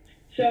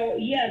 So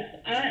yes,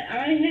 I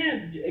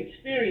have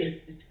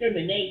experienced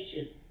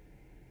discrimination,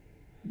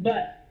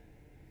 but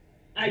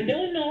I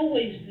don't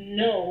always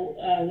know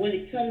when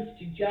it comes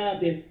to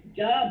jobs,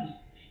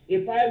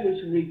 if I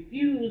was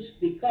refused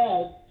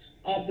because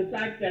of the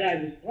fact that I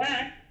was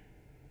black,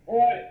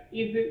 or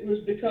if it was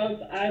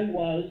because I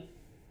was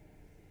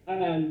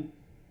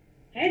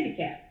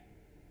handicapped.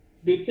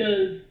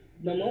 Because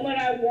the moment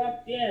I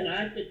walked in,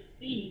 I could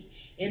see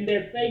in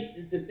their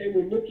faces that they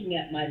were looking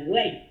at my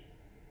legs.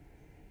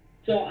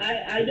 So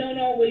I don't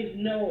always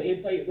know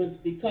if it was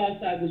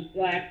because I was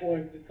black or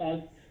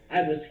because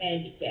I was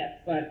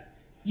handicapped. But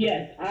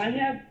yes, I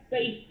have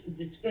faced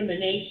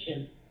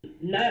discrimination,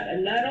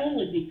 not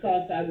only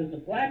because I was a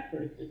black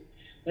person,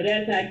 but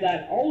as I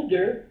got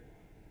older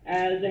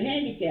as a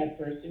handicapped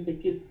person,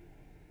 because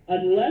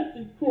unless,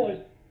 of course,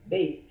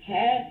 they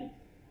had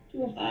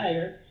to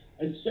hire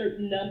a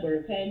certain number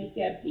of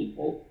handicapped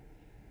people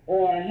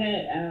or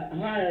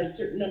hire a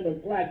certain number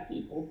of black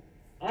people,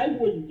 I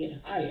wouldn't get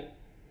hired.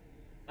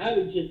 I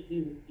would just be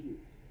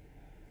refused.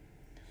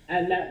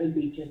 And that would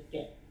be just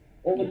it.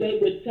 Or they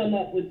would come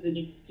up with an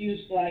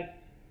excuse like,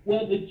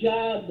 well, the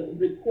job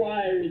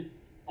requires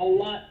a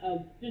lot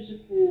of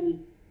physical,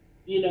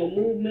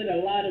 movement, a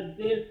lot of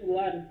this, a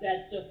lot of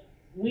that. So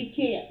we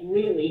can't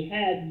really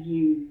have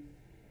you,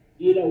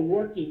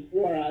 working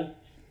for us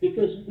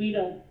because we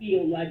don't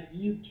feel like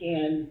you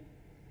can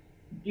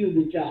do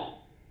the job.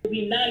 To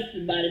be nice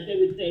about it, they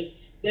would say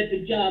that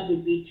the job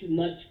would be too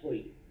much for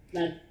you.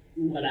 That's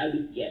what I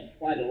would get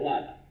quite a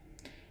lot of.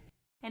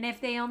 And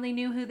if they only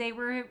knew who they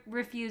were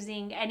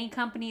refusing, any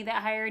company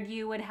that hired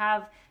you would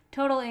have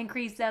total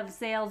increase of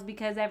sales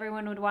because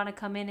everyone would want to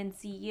come in and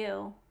see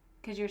you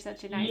because you're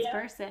such a nice Yeah.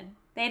 person.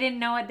 They didn't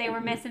know what they were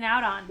missing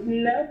out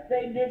on. No,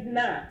 they did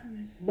not.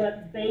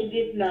 But they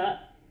did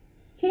not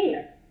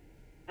care.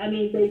 I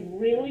mean, they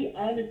really,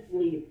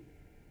 honestly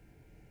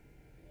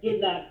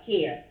did not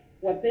care.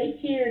 What they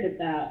cared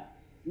about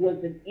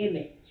was an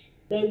image.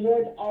 They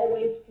weren't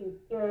always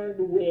concerned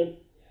with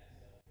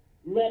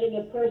letting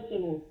a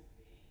person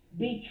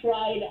be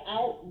tried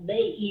out.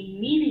 They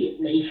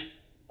immediately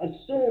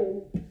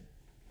assumed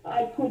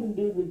I couldn't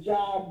do the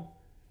job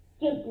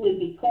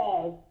simply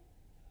because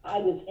I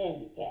was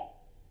handicapped.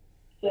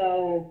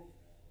 So,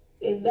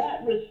 in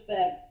that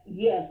respect,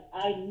 yes,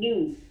 I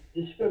knew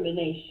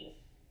discrimination.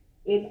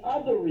 In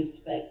other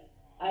respects,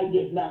 I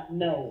did not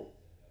know.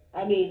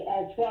 I mean,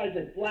 as far as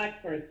a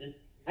black person,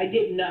 I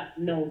did not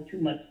know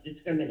too much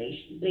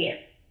discrimination there.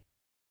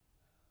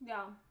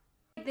 Yeah.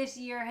 This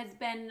year has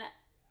been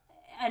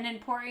an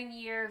important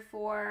year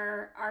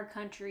for our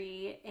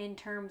country in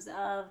terms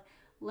of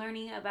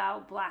learning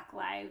about Black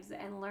lives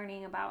and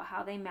learning about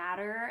how they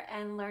matter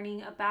and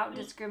learning about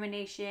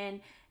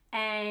discrimination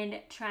and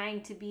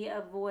trying to be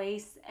a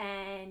voice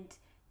and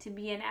to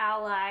be an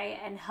ally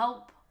and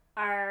help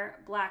our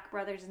Black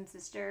brothers and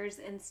sisters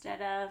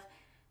instead of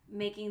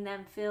making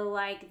them feel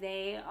like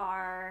they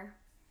are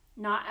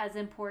not as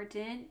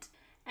important.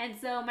 And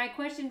so, my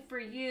question for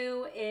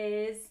you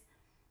is,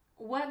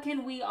 what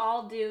can we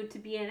all do to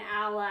be an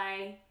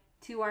ally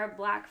to our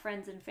Black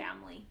friends and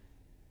family?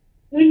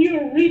 When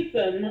you treat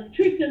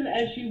them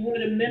as you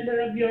would a member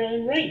of your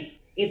own race.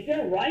 If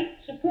they're right,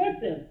 support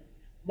them.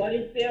 But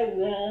if they're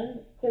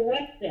wrong,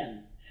 correct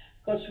them.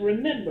 Because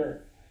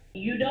remember,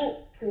 you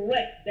don't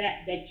correct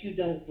that you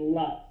don't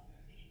love.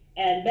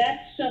 And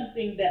that's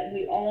something that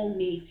we all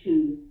need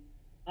to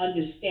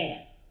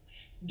understand.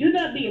 Do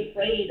not be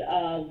afraid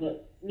of,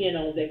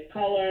 their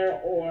color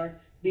or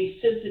be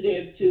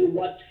sensitive to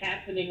what's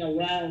happening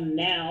around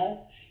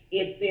now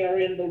if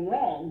they're in the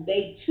wrong.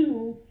 They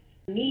too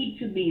need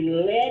to be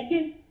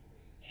led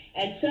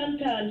and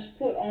sometimes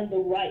put on the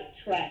right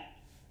track.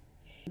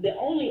 The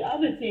only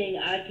other thing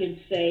I can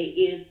say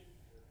is,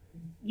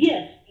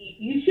 yes,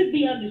 you should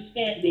be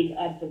understanding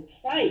of the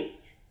plight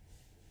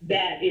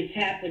that is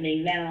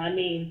happening now. I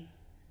mean,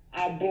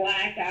 our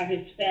Black, our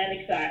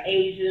Hispanics, our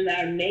Asian,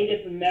 our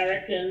Native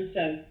Americans,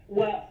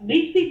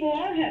 these people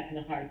are having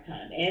a hard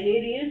time, and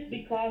it is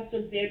because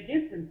of their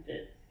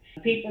differences.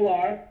 People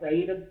are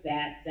afraid of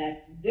that.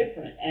 That's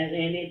different, and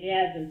it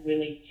hasn't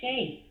really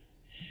changed.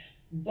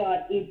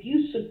 But if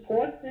you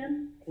support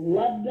them,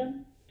 love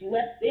them,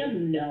 let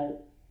them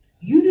know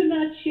you do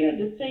not share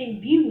the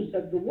same views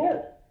of the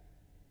world.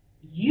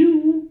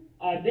 You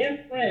are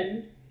their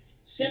friend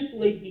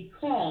simply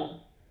because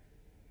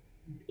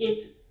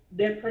it's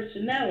their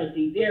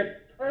personality,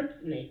 their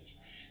personage,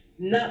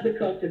 not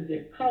because of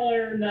their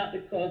color, not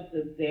because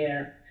of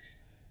their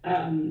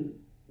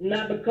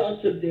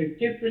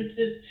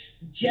differences,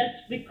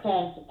 just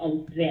because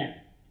of them.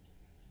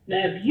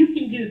 Now, if you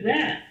can do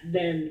that,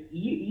 then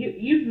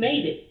you've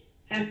made it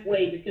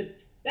halfway, because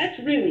that's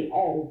really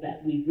all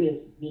that we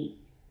really need.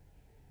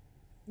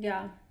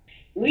 Yeah.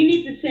 We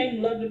need the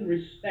same love and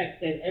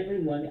respect that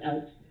everyone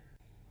else does,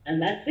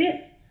 and that's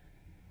it.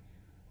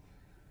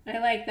 I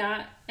like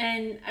that.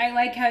 And I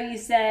like how you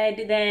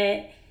said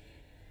that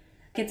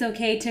it's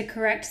okay to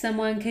correct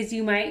someone because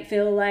you might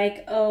feel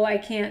like, oh, I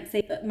can't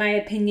say my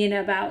opinion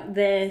about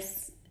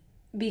this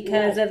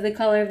because of the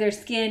color of their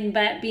skin,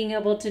 but being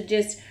able to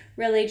just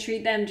really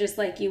treat them just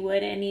like you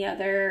would any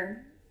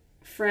other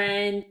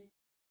friend.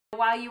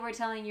 While you were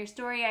telling your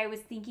story, I was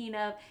thinking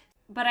of,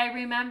 but I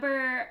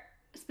remember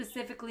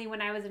specifically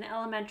when I was in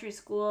elementary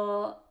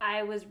school,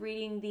 I was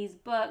reading these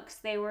books.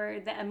 They were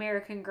the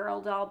American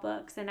Girl doll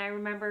books. And I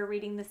remember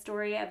reading the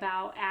story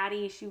about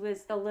Addie. She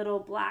was the little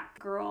black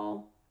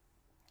girl.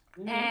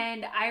 Mm-hmm.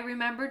 And I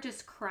remember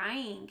just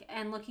crying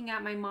and looking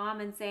at my mom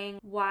and saying,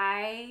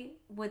 why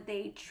would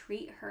they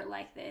treat her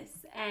like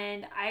this?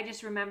 And I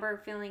just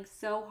remember feeling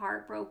so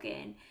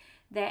heartbroken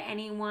that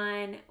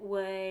anyone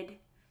would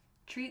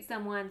treat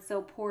someone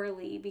so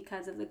poorly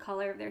because of the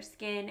color of their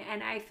skin.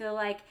 And I feel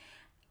like,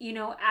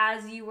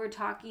 as you were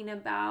talking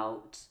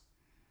about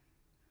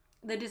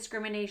the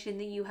discrimination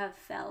that you have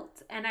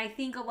felt, and I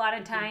think a lot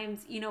of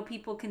times,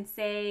 people can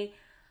say,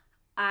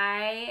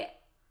 I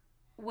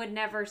would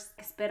never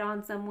spit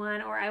on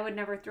someone or I would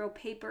never throw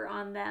paper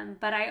on them.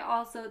 But I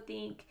also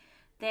think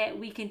that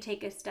we can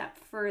take a step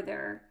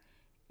further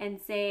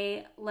and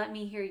say, let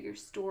me hear your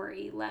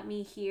story. Let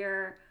me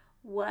hear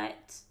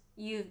what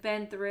you've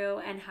been through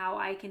and how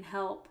I can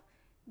help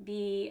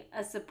be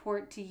a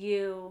support to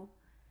you.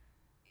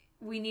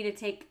 We need to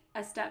take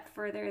a step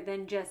further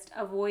than just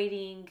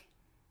avoiding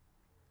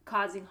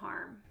causing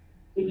harm.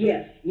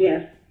 Yes.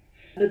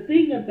 The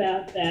thing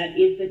about that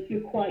is that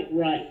you're quite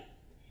right.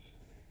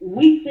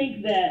 We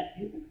think that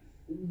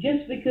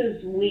just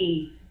because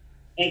we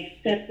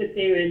accept that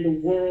they're in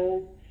the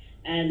world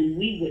and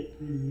we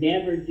would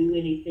never do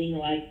anything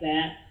like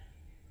that,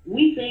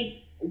 we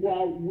think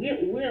well,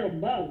 we're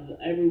above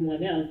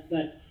everyone else,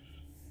 but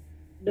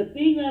the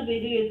thing of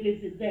it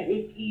is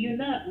that you're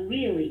not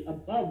really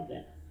above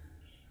them.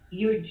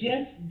 You're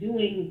just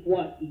doing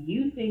what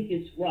you think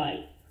is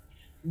right.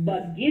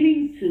 But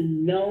getting to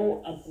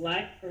know a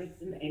black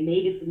person, a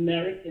Native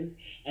American,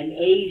 an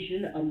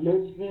Asian, a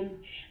Muslim,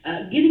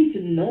 getting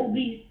to know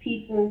these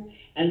people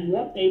and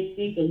what they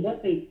think and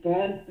what they've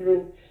gone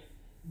through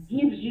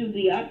gives you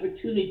the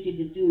opportunity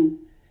to do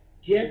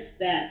just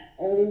that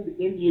old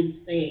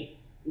Indian saying,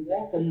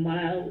 walk a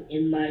mile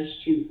in my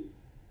shoes,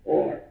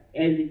 or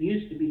as it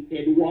used to be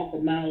said, walk a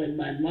mile in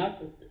my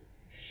moccasins.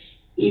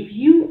 If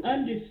you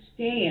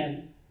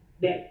understand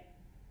that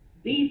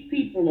these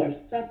people are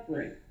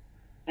suffering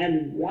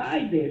and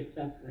why they're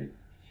suffering,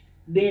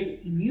 then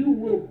you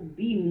will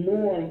be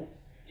more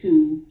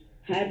to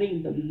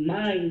having the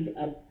mind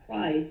of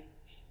Christ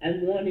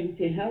and wanting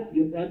to help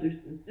your brothers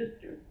and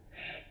sisters.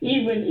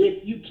 Even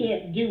if you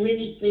can't do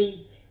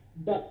anything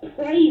but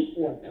pray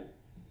for them,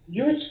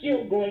 you're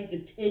still going to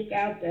take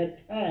out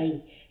that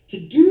time to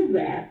do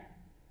that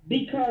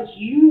because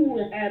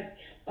you have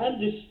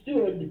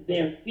understood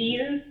their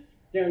fears,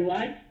 their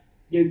likes,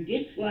 their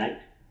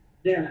dislikes,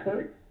 their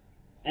hurts,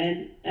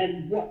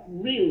 and what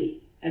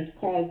really has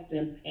caused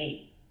them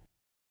pain.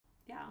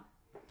 Yeah.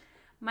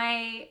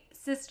 My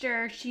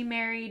sister, she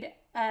married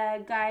a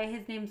guy,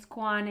 his name's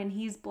Quan, and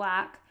he's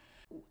black.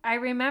 I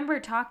remember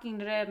talking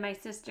to my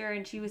sister,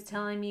 and she was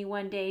telling me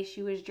one day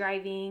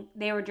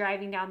they were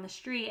driving down the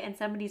street, and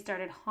somebody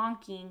started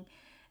honking.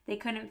 They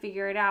couldn't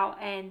figure it out,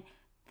 and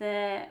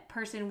the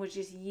person was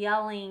just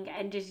yelling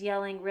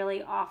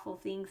really awful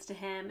things to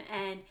him.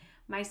 And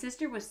my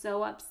sister was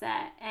so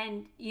upset.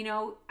 And,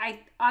 I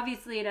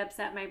obviously it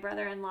upset my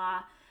brother in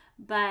law,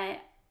 but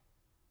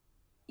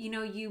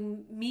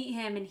you meet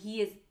him and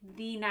he is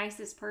the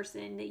nicest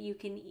person that you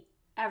can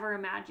ever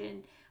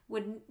imagine,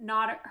 would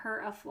not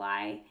hurt a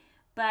fly.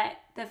 But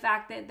the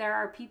fact that there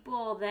are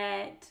people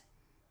that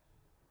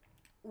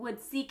would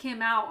seek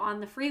him out on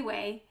the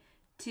freeway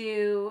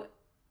to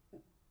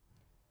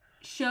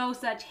show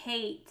such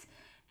hate,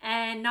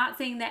 and not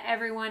saying that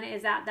everyone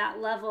is at that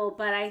level,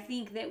 but I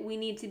think that we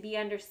need to be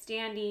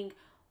understanding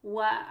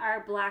what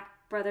our black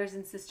brothers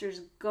and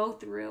sisters go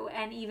through.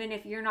 And even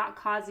if you're not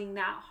causing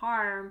that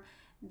harm,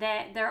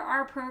 that there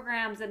are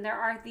programs and there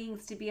are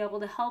things to be able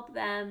to help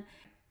them.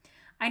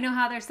 I know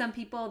how there's some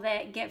people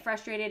that get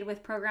frustrated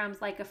with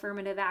programs like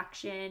affirmative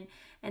action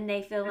and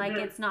they feel like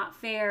it's not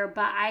fair,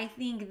 but I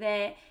think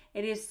that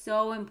it is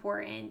so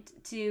important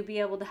to be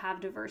able to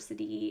have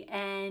diversity.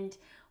 And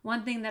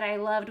one thing that I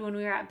loved when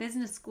we were at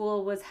business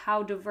school was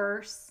how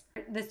diverse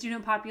the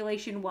student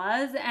population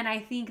was. And I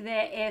think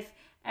that if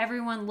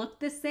everyone looked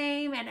the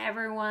same and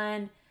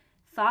everyone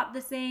thought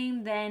the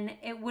same, then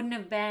it wouldn't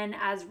have been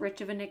as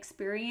rich of an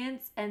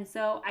experience. And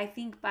so I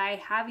think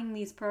by having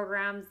these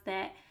programs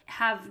that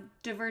have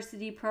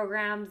diversity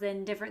programs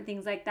and different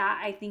things like that,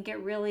 I think it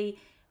really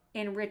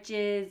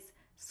enriches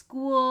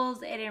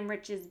schools, it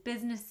enriches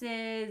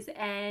businesses,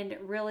 and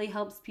really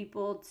helps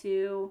people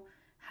to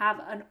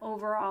have an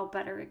overall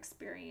better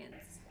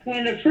experience.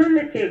 When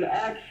affirmative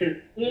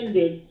action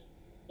ended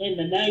in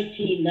the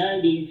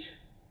 1990s,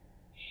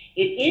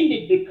 it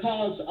ended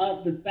because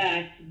of the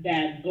fact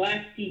that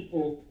black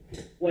people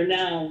were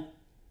now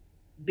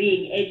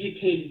being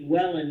educated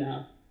well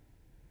enough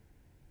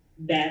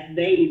that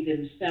they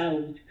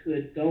themselves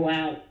could go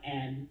out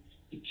and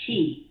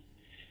achieve.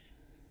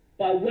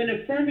 But when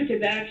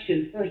affirmative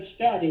action first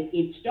started,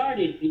 it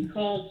started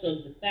because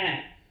of the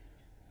fact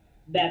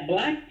that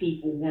black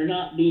people were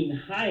not being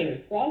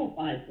hired,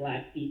 qualified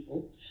black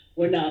people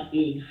were not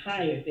being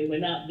hired. They were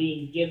not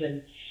being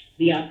given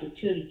the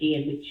opportunity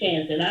and the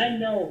chance. And I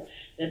know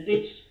that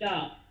this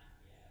stopped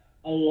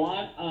a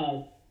lot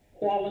of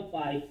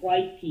qualified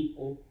white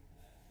people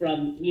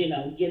from,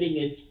 getting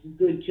a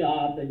good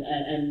job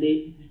and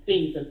the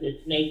things of this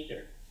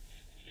nature.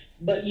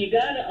 But you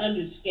got to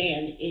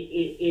understand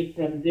it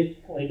from this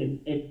point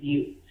of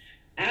view.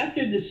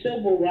 After the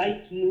civil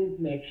rights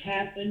movement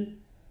happened,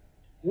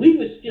 we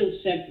were still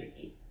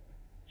segregated.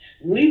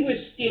 We were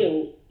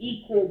still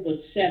equal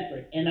but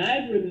separate. And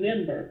I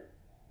remember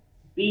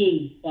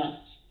being bused.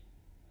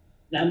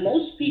 Now,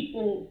 most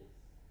people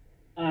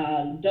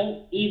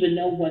don't even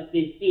know what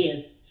this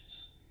is,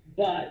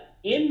 but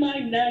in my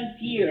 9th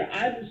year,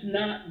 I was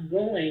not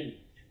going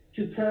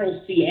to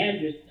Pearl C.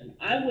 Anderson.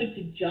 I went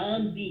to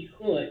John B.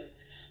 Hood,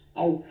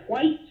 a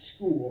white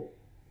school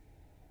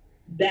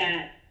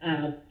that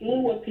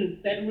flew a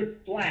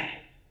Confederate flag.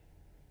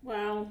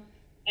 Wow.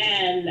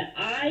 And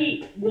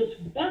I was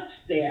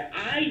bused there.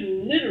 I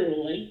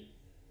literally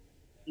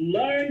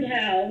learned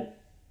how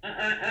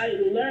I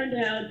learned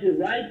how to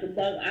ride the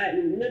bus. I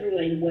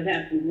literally would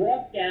have to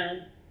walk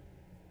down,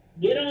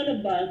 get on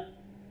a bus,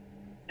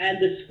 and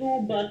the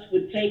school bus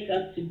would take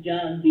us to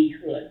John B.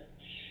 Hood.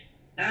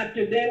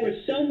 After there were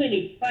so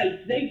many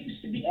fights, there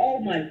used to be, oh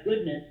my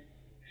goodness,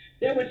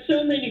 there were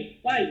so many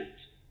fights.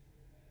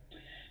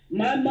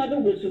 My mother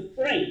was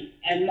afraid,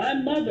 and my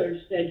mother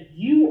said,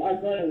 "You are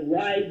going to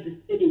ride the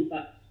city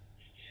bus."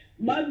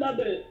 My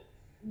mother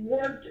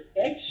worked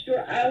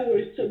extra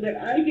hours so that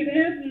I could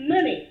have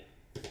money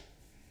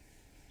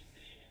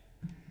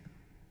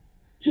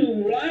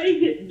to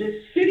ride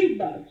the city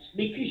bus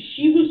because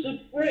she was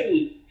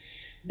afraid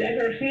that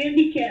her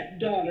handicapped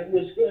daughter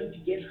was going to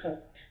get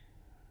hurt.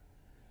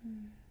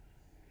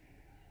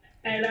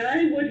 And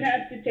I would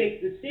have to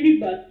take the city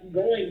bus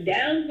going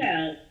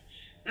downtown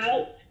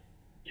out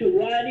to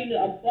riding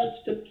a bus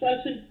to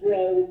Pleasant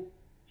Grove,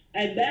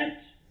 and that's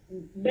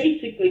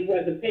basically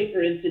where the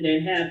paper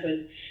incident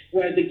happened,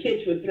 where the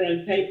kids were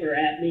throwing paper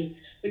at me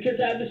because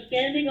I was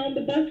standing on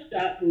the bus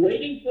stop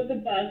waiting for the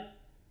bus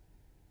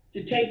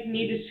to take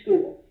me to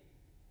school.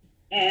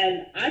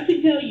 And I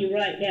can tell you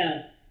right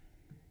now,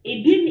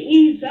 it didn't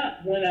ease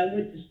up when I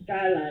went to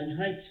Skyline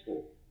High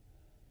School.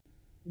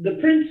 The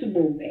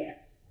principal there,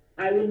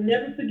 I will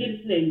never forget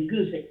his name,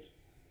 Guzik.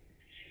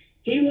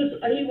 He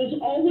was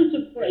always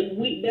afraid.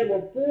 There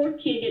were 4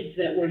 kids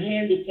that were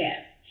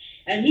handicapped,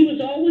 and he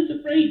was always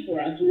afraid for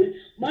us.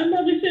 My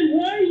mother said,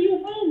 "Why are you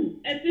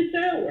home at this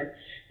hour?"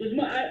 Because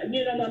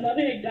my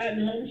mother had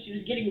gotten home. She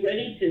was getting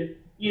ready to,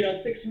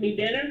 fix me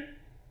dinner,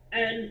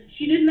 and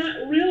she did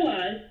not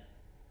realize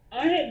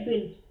I had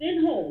been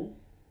sent home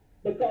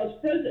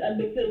because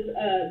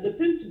the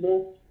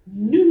principal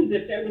knew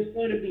that there was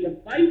going to be a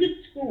fight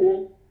at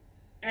school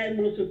and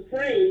was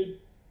afraid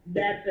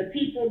that the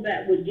people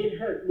that would get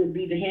hurt would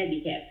be the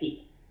handicapped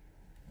people.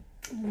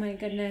 Oh my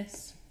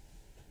goodness.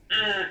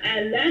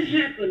 And that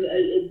happened.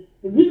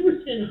 We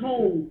were sent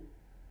home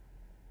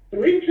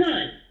 3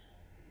 times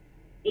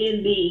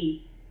in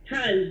the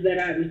times that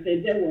I was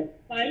there. There were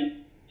fights.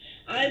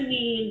 I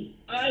mean,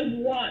 I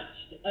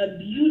watched a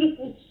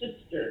beautiful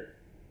sister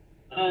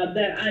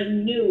that I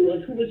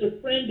knew, who was a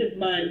friend of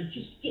mine,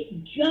 just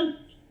get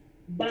jumped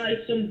by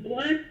some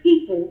black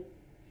people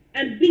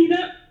and beat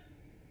up.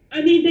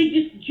 I mean, they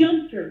just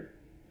jumped her.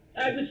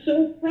 I was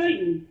so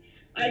frightened.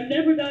 I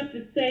never got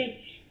to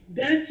say,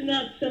 that's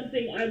not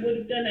something I would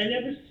have done. I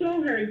never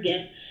saw her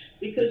again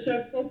because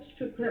her folks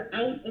took her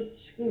out of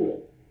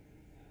school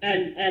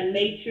and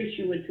made sure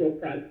she went to a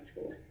private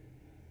school.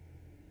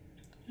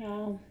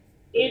 Wow.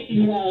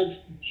 It was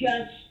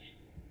just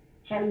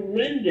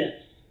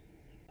horrendous.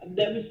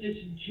 There was this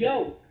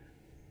joke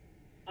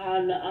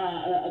on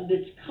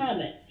this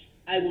comic.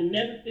 I will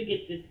never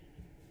forget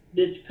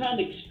this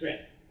comic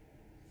strip.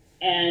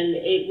 And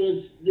it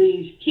was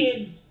these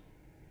kids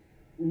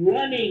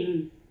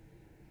running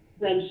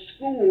from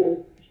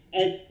school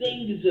as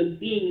things are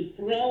being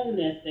thrown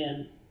at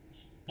them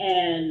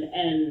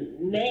and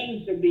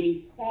names are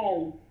being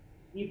called.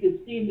 You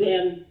could see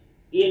them,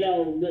 the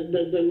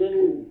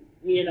little,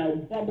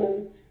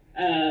 bubble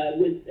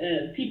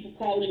with people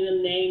calling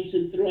them names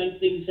and throwing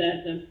things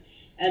at them.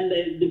 And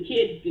the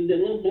kid, the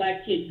little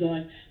black kid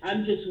going,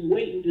 "I'm just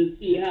waiting to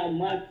see how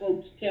my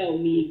folks tell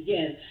me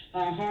again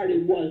how hard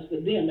it was for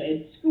them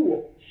at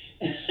school."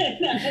 And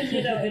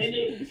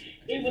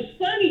it was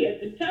funny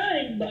at the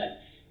time, but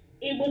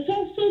it was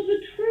also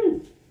the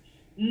truth.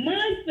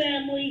 My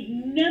family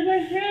never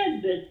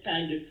had this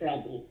kind of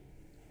trouble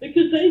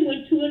because they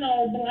went to an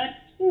all-black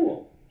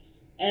school.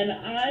 And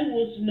I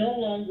was no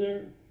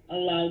longer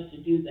allowed to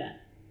do that.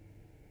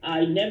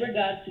 I never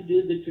got to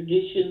do the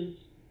traditions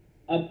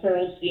of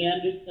Pearl C.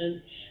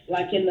 Anderson.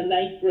 Like in the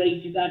 9th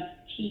grade, you got to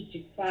teach a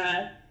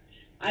class.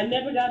 I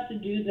never got to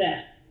do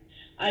that.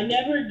 I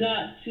never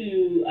got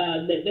to,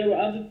 there were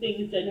other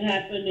things that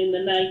happened in the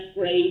 9th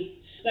grade,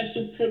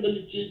 special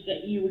privileges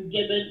that you were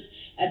given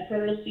at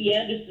Pearl C.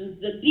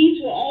 Anderson's. That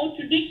these were all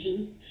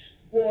traditions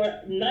for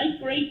 9th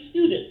grade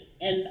students.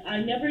 And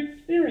I never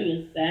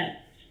experienced that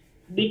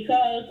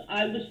because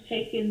I was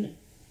taken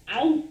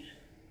out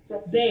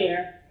from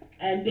there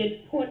and then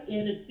put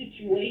in a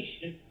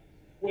situation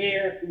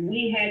where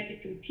we had to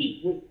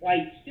compete with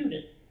white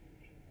students.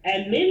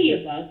 And many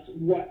of us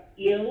were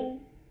ill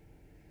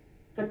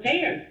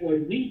prepared for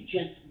it. We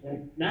just were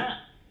not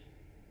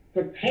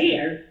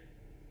prepared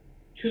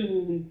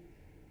to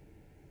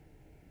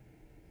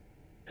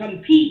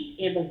compete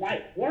in the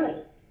white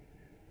world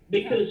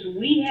because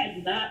we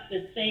had not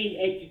the same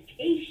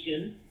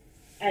education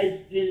as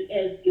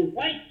the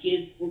white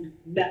kids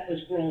that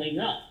was growing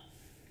up.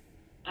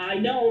 I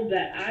know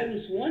that I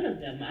was one of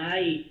them.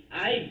 I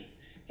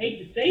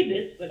hate to say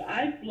this, but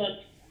I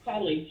flunked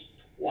college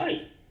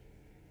twice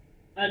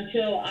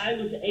until I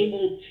was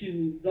able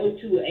to go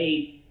to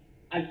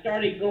I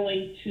started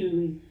going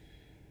to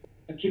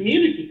a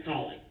community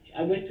college.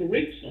 I went to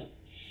Richland.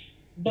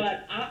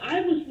 But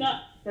I was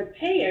not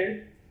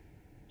prepared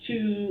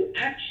to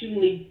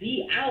actually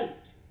be out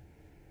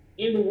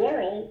in the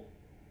world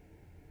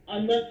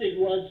unless it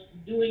was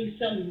doing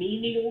some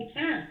menial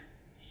task.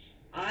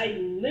 I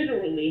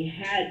literally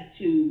had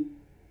to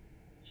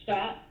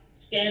stop,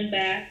 stand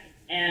back,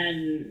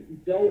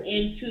 and go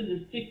into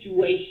the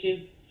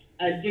situation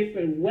a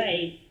different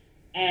way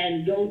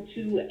and go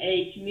to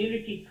a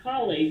community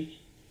college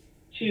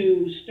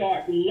to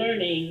start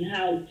learning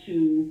how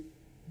to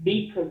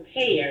be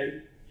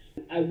prepared.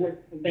 I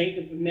worked for Bank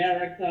of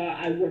America.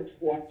 I worked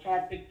for a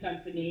carpet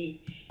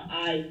company.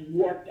 I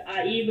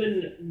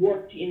even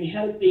worked in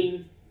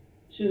helping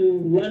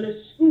to run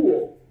a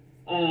school,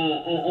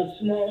 a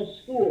small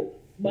school.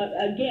 But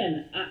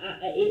again,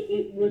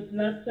 it was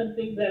not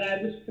something that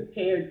I was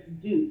prepared to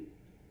do.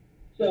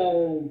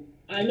 So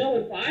I know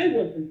if I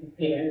wasn't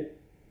prepared,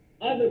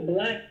 other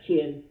black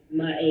kids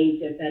my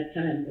age at that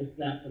time was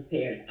not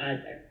prepared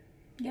either.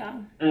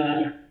 Yeah.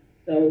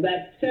 So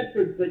that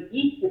separate but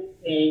equal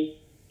thing,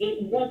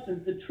 it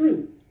wasn't the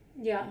truth.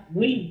 Yeah.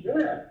 We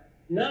were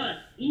not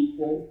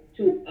equal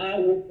to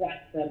our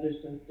white brothers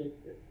and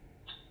sisters.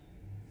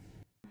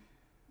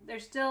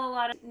 There's still a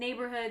lot of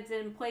neighborhoods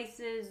and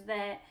places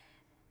that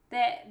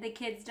the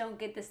kids don't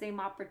get the same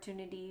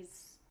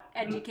opportunities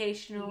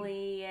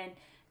educationally, and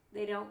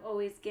they don't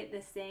always get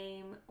the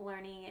same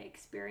learning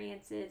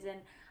experiences. And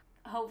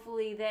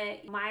hopefully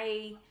that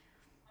my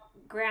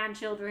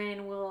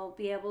grandchildren will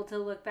be able to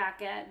look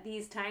back at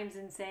these times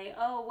and say,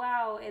 oh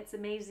wow, it's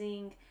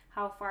amazing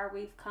how far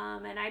we've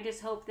come. And I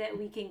just hope that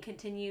we can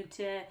continue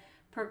to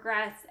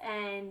progress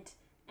and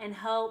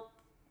help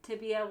to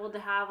be able to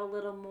have a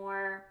little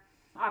more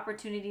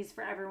opportunities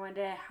for everyone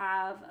to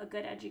have a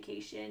good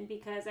education,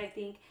 because I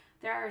think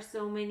there are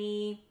so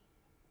many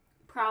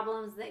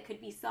problems that could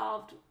be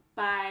solved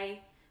by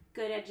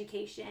good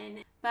education.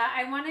 But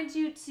I wanted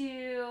you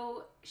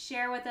to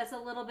share with us a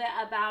little bit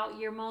about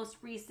your most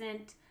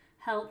recent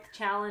health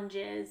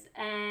challenges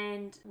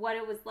and what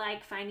it was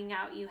like finding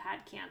out you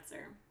had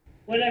cancer.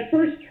 When I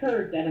first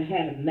heard that I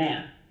had a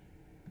mass,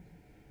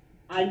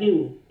 I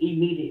knew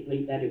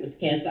immediately that it was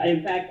cancer.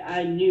 In fact,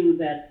 I knew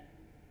that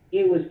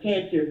it was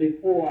cancer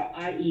before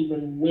I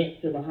even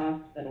went to the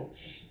hospital,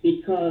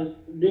 because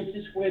this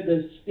is where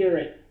the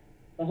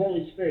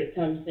Holy Spirit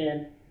comes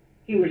in.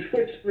 He was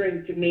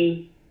whispering to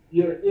me,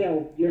 you're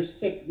ill, you're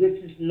sick.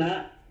 This is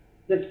not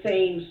the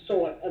same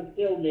sort of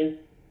illness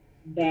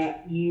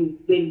that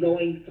you've been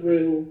going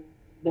through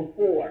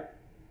before.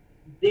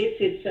 This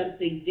is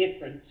something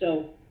different.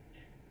 So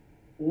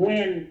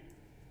when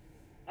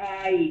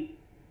I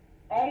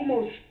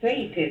almost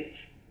fainted,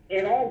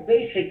 it all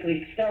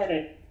basically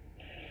started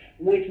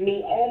with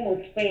me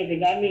almost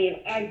fainting. I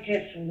mean, I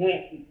just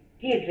went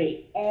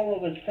dizzy all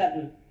of a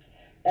sudden,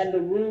 and the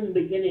room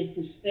beginning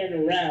to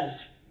spin around.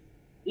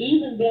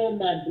 Even though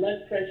my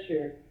blood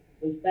pressure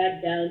was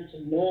back down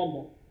to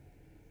normal,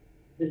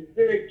 the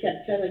Spirit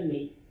kept telling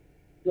me,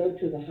 go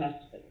to the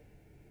hospital.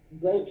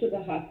 Go to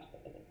the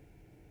hospital.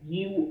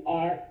 You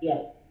are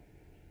ill.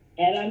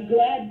 And I'm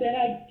glad that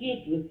I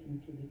did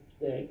listen to the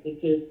Spirit,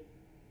 because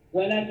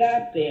when I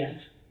got there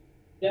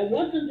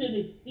wasn't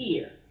any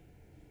fear,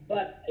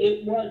 but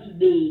it was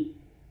the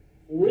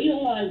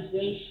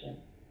realization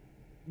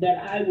that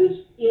I was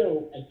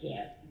ill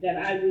again, that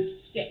I was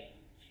sick,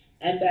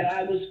 and that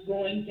I was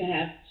going to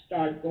have to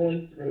start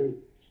going through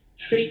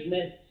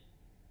treatments.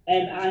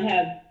 And I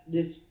have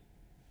this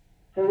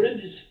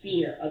horrendous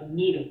fear of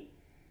needles.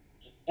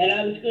 And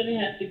I was going to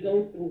have to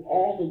go through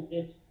all of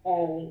this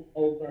all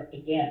over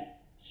again.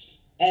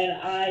 And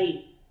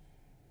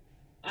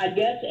I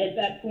guess at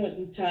that point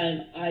in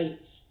time, I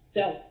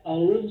felt a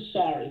little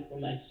sorry for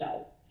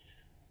myself,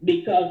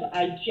 because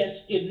I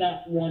just did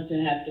not want to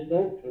have to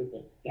go through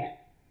this again.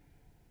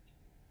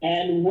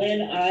 And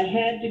when I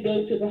had to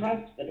go to the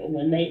hospital,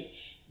 when they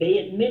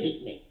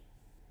admitted me,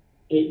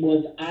 it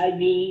was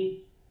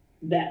IV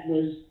that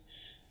was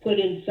put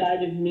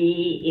inside of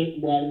me.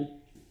 It was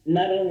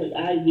not only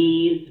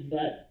IVs,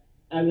 but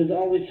I was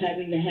always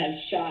having to have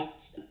shots,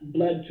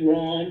 blood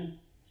drawn.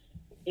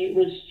 It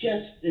was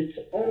just this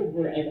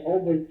over and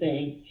over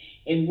thing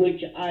in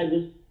which I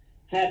was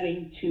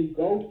having to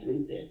go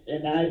through this.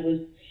 And I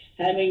was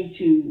having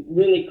to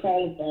really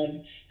call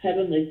upon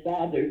Heavenly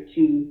Father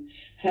to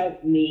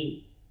help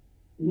me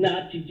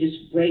not to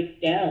just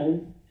break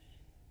down,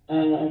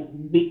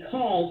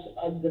 because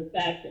of the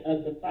fact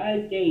of the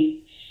 5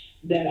 days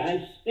that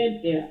I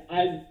spent there.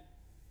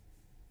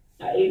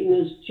 It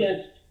was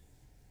just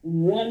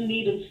one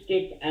needle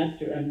stick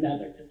after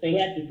another, because they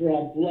had to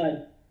draw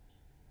blood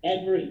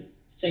every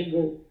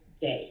single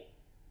day.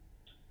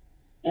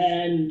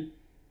 And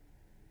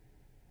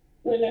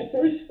when I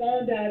first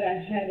found out I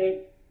had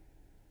it,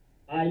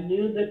 I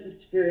knew that the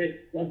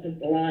Spirit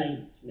wasn't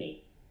lying to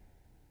me.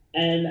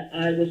 And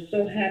I was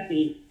so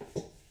happy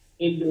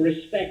in the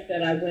respect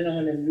that I went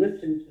on and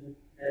listened to the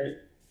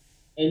Spirit,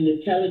 and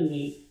they're telling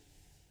me,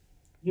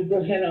 you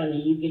go ahead on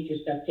and you get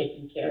yourself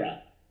taken care of.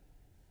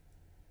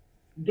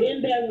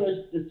 Then there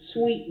was the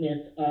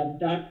sweetness of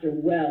Dr.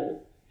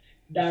 Wells,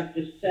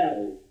 Dr.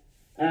 Sells.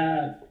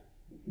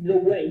 The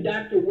way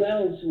Dr.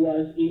 Wells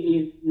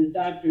is the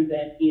doctor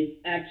that is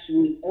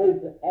actually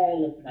over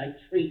all of my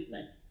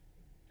treatment.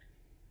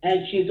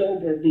 And she's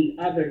over the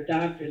other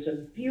doctors, a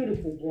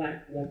beautiful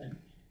black woman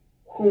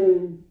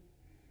who,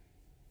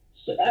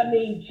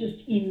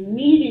 just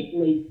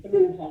immediately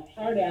threw her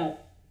heart out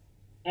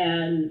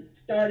and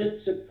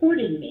started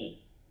supporting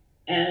me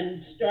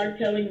and started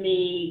telling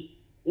me,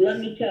 let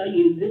me tell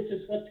you, this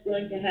is what's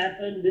going to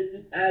happen, this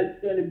is how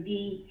it's going to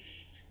be.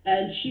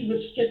 And she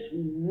was just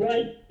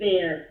right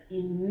there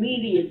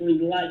immediately,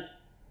 like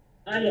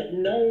I had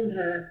known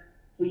her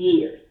for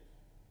years.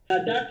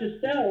 Dr.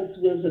 Sells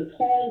was a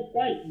tall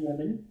white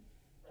woman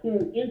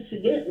who,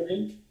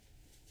 incidentally,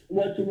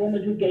 was the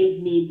woman who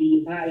gave me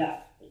the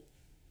biopsy.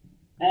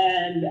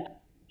 And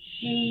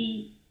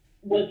she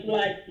was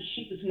like,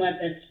 she was my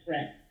best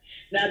friend.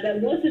 Now, there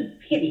wasn't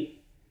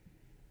pity,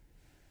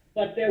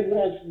 but there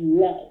was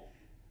love.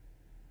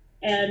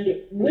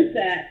 And with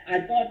that,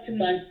 I thought to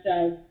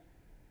myself,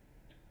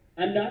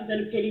 I'm not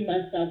going to pity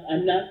myself.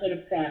 I'm not going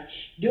to cry.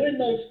 During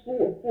those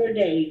 4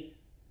 days,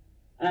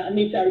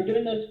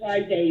 during those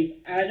 5 days,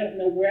 I don't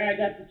know where I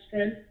got the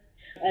strength.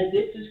 And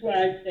this is where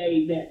I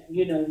say that,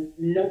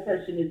 no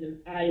person is an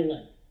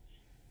island.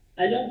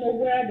 I don't know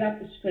where I got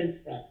the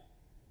strength from,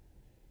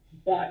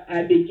 but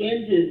I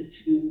began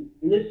to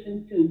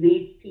listen to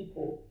these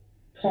people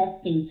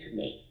talking to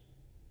me.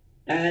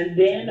 And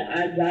then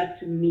I got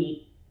to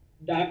meet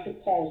Dr.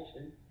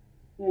 Paulson,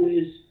 who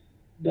is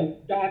the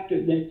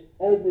doctor that's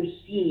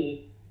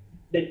overseeing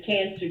the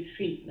cancer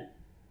treatment.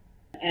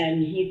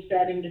 And he's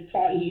starting to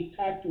talk, he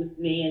talked with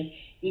me, and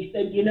he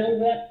said, you know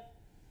what?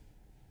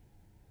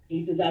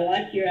 He says, I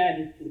like your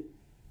attitude.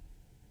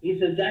 He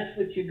says, that's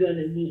what you're going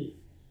to need.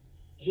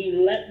 He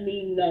let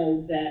me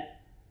know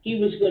that he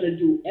was going to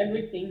do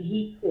everything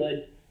he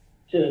could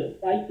to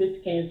fight this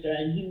cancer,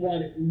 and he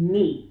wanted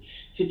me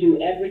to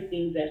do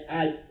everything that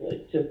I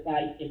could to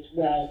fight as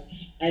well,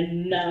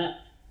 and not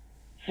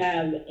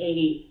have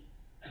a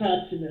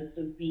consonance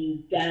of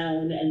being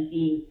down and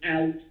being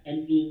out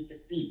and being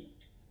defeated.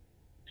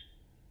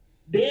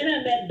 Then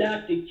I met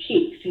Dr.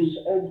 Cheeks, who's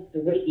over the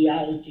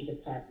radiology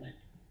department,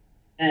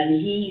 and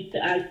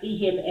I see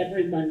him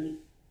every Monday.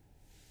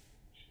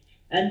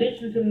 And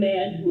this is a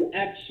man who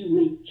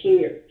actually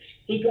cares.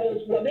 He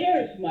goes, well,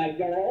 there's my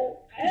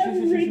girl,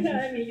 every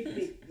time he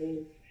sees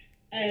me.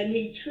 And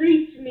he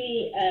treats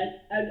me as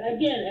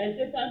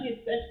if I'm his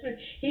best friend.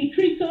 He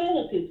treats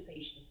all of his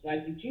patients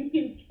like that. You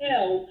can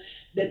tell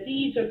that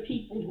these are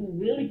people who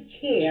really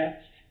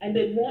care, and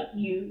they want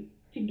you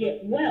to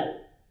get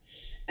well.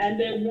 And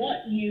they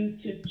want you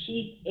to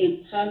keep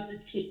a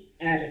positive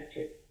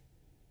attitude.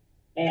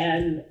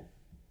 And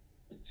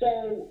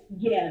so,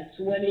 yes,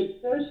 when it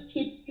first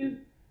hits you,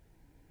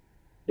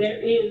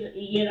 there is,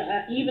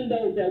 even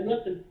though there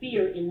wasn't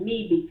fear in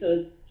me,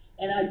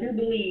 and I do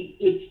believe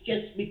it's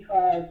just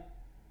because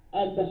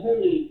of the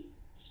Holy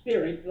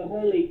Spirit, the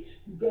Holy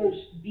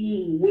Ghost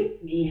being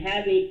with me,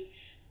 having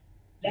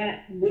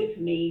that with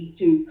me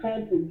to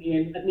comfort me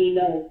and let me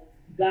know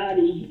God,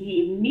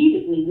 he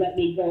immediately let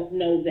me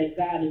know that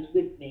God is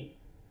with me.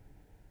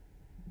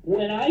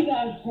 When I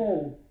got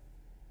home,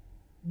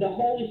 the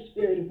Holy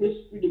Spirit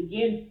whispered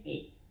against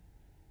me,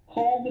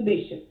 call the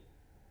bishop,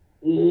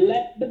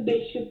 let the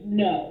bishop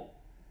know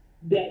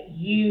that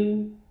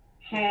you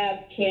have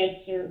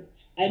cancer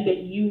and that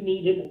you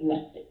need a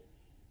blessing.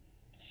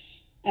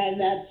 And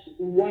that's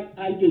what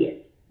I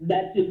did.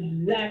 That's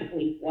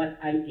exactly what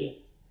I did.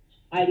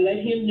 I let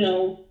him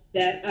know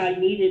that I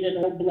needed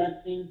an old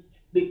blessing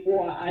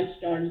before I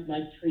started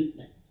my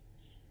treatment.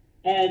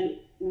 And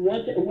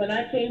when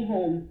I came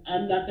home,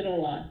 I'm not going to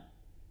lie,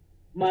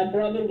 my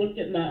brother looked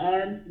at my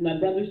arm. My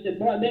brother said,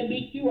 boy, they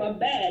beat you up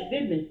bad,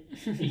 didn't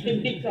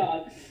it?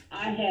 Because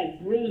I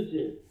had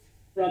bruises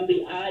from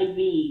the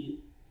IVs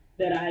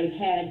that I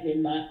had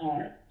in my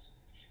arms.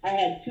 I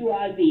had 2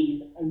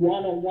 IVs,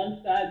 one on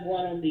one side,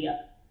 one on the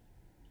other.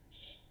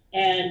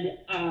 And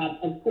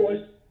of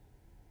course,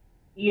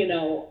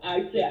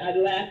 I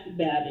laughed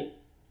about it.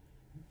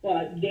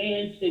 But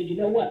Dan said, you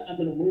know what? I'm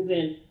going to move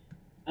in.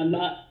 I'm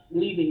not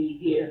leaving you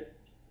here.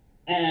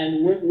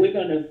 And we're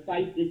going to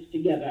fight this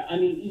together. I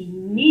mean,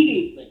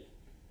 immediately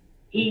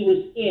he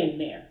was in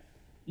there.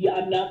 Yeah,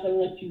 I'm not going to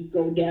let you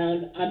go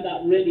down. I'm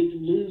not ready to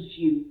lose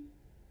you.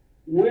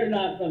 We're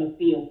not going to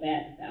feel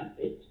bad about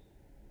this.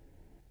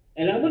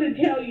 And I'm going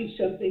to tell you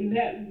something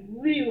that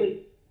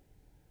really,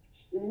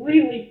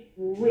 really,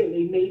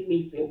 really made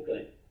me feel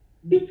good.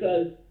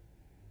 Because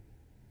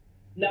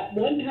not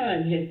one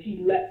time has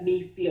he let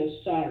me feel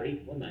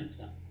sorry for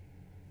myself.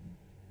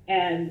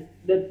 And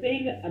the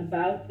thing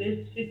about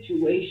this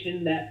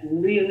situation that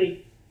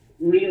really,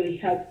 really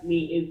helped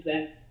me is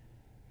that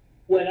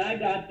when I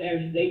got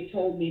there, they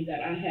told me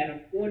that I had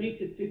a 40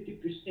 to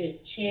 50%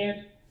 chance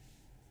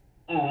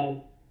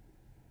of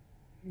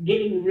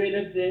getting rid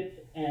of this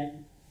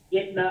and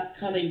it not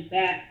coming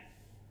back.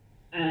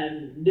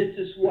 And this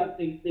is what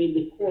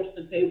the course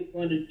that they were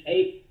going to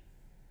take.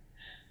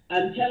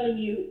 I'm telling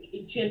you,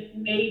 it just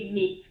made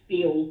me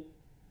feel,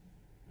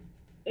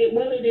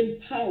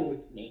 it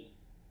empowered me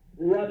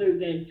rather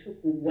than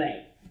took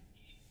away.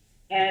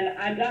 And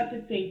I got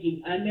to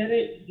thinking,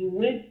 Annetta, you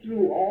went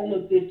through all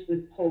of this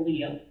with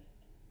polio.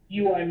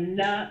 You are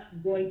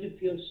not going to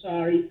feel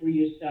sorry for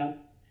yourself,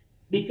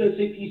 because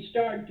if you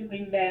start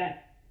doing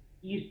that,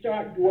 you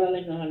start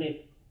dwelling on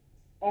it,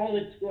 all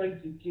it's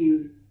going to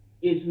do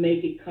is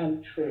make it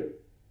come true.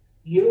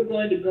 You're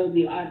going to go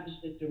the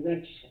opposite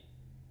direction.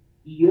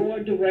 Your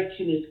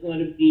direction is going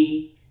to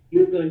be,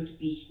 you're going to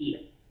be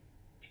healed.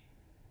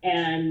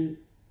 And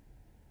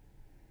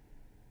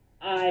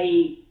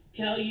I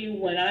tell you,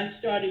 when I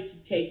started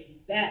to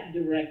take that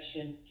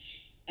direction,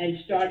 and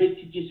started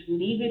to just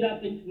leave it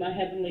up into my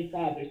Heavenly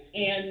Father's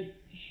hands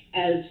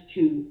as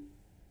to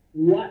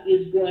what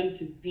is going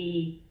to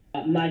be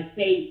my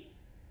fate.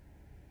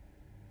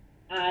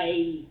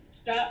 I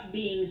stopped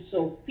being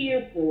so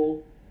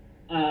fearful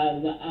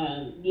of,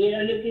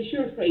 because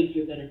you're afraid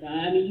you're going to die.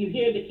 I mean, you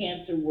hear the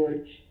cancer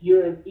word.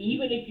 Even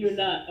if you're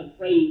not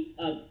afraid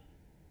of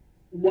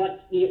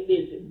what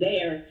is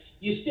there,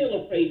 you're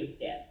still afraid of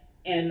death.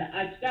 And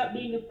I stopped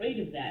being afraid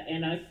of that.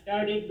 And I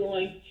started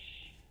going,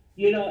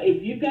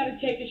 if you've got to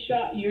take a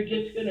shot, you're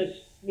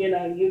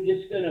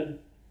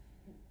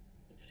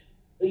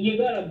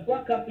going to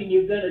buck up and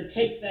you're going to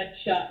take that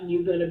shot and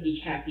you're going to be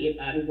happy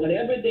about it.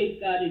 Whatever they've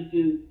got to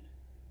do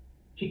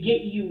to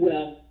get you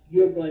well,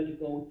 you're going to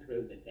go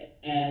through with it.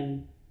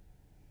 And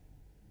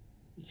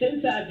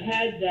since I've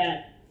had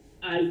that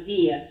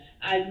idea,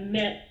 I've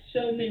met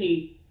so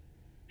many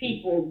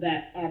people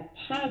that are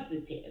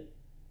positive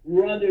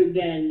rather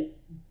than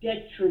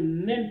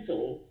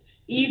detrimental.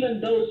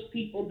 Even those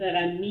people that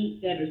I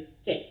meet that are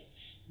sick,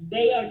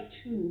 they are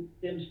to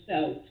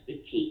themselves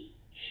fatigued.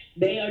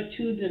 They are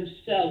to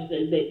themselves.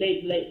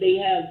 They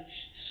have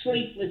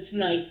sleepless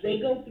nights. They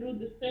go through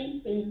the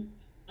same thing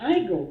I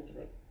go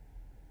through.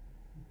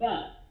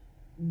 But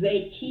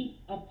they keep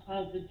a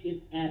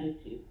positive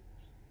attitude.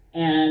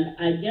 And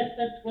I guess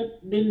that's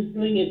what's been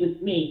doing it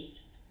with me.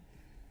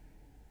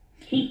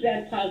 Keep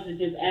that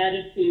positive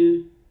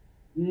attitude.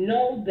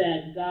 Know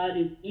that God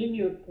is in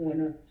your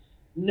corner.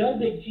 Know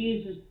that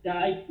Jesus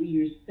died for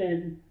your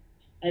sins.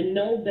 And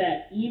know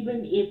that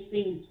even if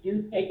things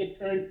do take a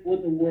turn for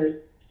the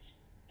worse,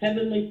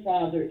 Heavenly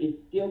Father is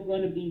still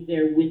going to be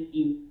there with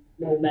you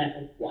no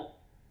matter what.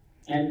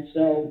 And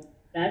so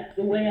that's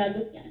the way I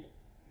look at it.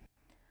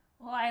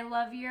 Well, I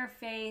love your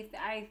faith.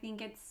 I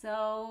think it's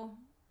so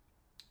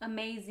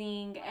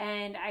amazing.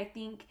 And I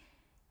think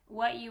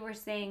what you were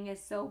saying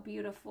is so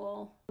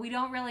beautiful. We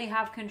don't really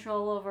have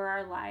control over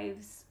our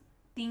lives.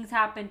 Things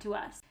happen to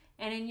us.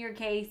 And in your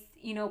case,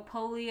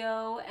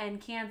 polio and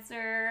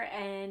cancer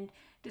and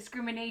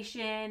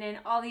discrimination and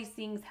all these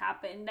things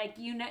happen. Like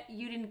you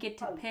didn't get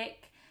to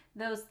pick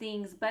those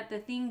things, but the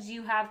things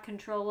you have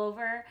control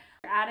over,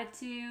 your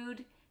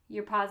attitude,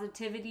 your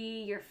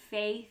positivity, your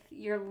faith,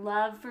 your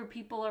love for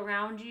people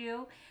around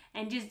you,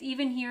 and just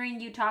even hearing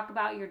you talk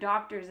about your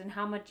doctors and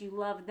how much you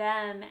love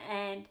them,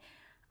 and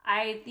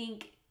I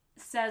think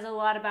says a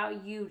lot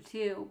about you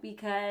too,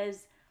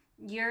 because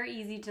you're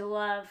easy to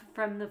love.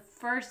 From the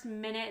first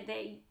minute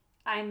that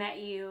I met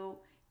you,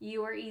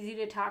 you were easy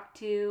to talk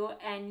to,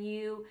 and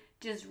you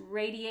just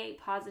radiate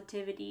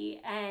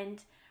positivity.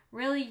 And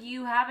really,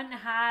 you haven't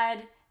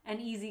had an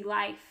easy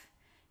life.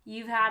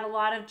 You've had a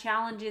lot of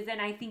challenges,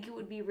 and I think it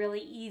would be really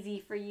easy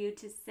for you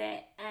to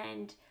sit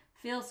and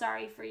feel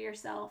sorry for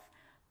yourself.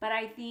 But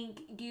I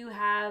think you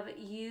have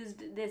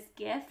used this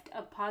gift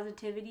of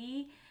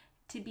positivity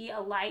to be a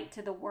light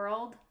to the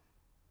world,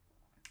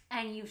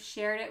 and you've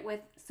shared it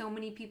with so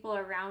many people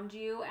around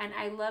you. And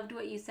I loved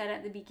what you said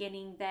at the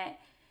beginning, that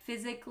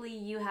physically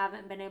you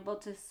haven't been able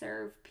to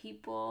serve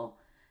people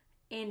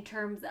in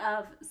terms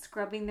of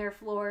scrubbing their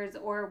floors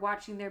or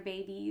watching their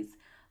babies,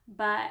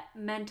 but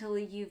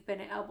mentally you've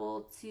been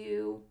able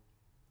to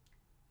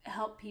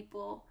help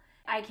people.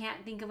 I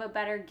can't think of a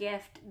better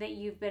gift that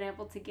you've been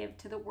able to give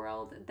to the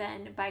world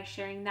than by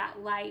sharing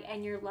that light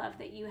and your love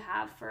that you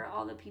have for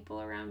all the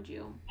people around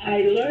you. I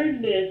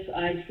learned this,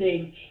 I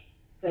think,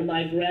 from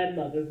my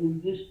grandmother, who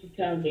used to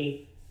tell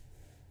me,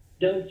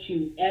 don't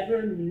you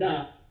ever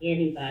knock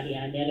anybody,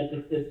 Annetta,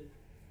 because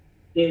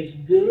there's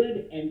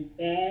good and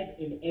bad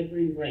in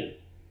every race.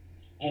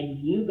 And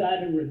you got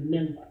to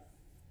remember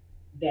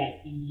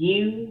that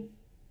you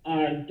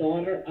are a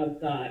daughter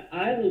of God.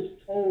 I was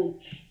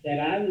told that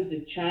I was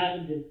a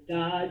child of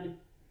God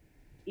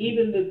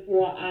even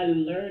before I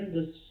learned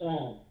the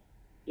song.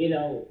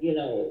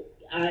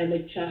 I'm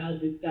a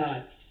child of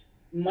God.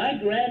 My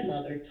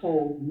grandmother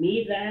told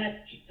me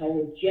that. She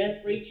told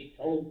Jeffrey, she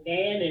told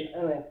Dan and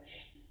Earl.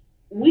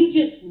 We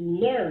just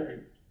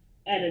learned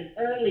at an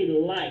early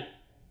life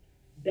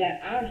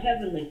that our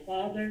Heavenly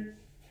Father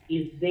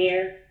is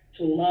there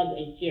to love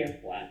and care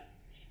for us.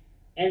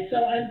 And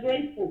so I'm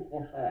grateful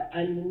for her.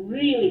 I'm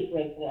really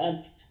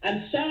grateful.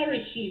 I'm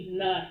sorry she's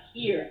not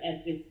here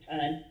at this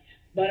time,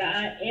 but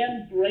I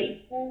am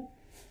grateful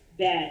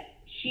that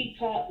she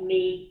taught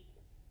me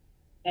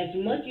as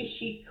much as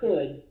she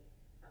could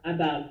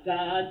about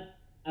God,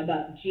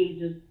 about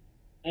Jesus,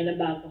 and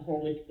about the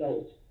Holy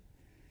Ghost.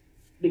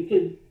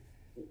 Because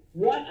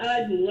what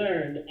I've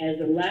learned as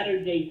a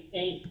Latter-day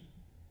Saint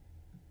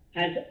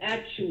has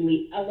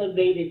actually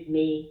elevated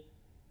me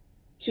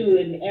to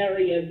an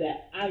area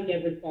that I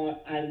never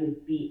thought I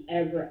would be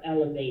ever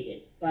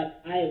elevated.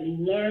 But I have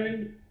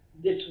learned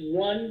this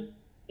one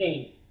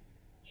thing,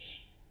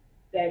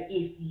 that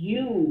if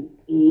you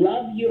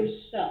love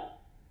yourself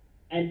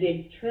and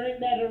then turn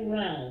that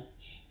around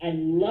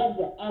and love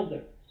the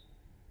others,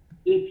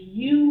 if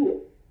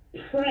you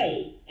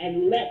pray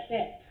and let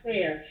that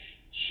prayer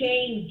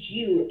change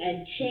you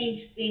and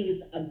change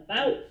things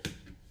about,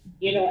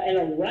 and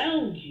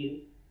around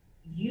you,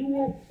 you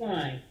will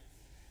find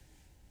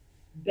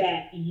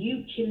that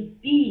you can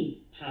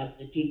be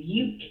positive,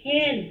 you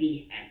can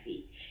be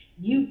happy,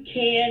 you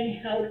can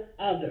help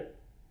others.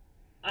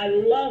 I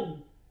love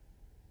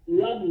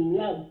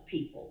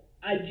people.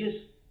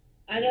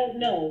 I don't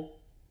know.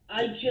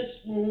 I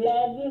just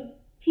love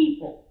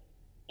people.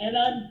 And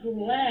I'm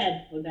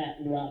glad for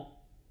that love.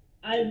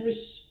 I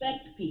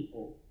respect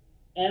people.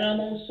 And I'm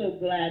also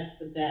glad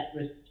for that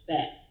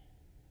respect.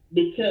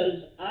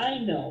 Because I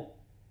know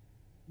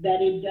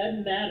that it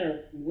doesn't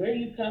matter where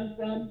you come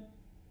from,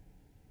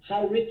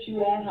 how rich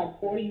you are, how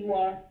poor you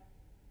are.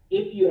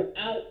 If you're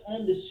out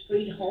on the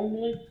street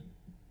homeless,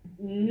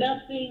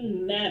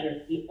 nothing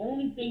matters. The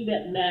only thing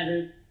that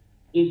matters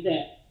is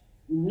that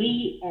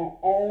we are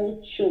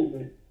all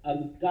children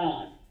of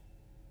God,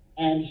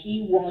 and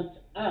He wants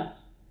us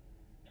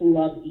to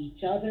love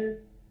each other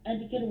and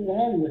to get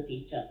along with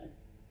each other.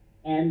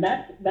 And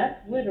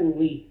that's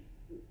literally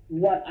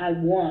what I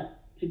want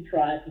to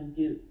try and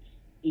do,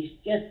 is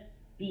just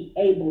be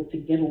able to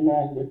get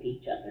along with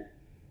each other.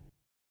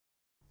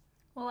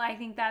 Well, I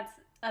think that's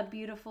a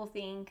beautiful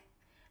thing.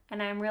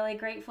 And I'm really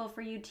grateful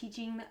for you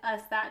teaching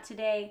us that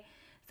today.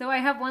 So I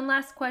have one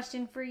last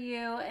question for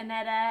you,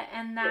 Annetta,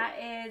 and that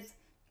is,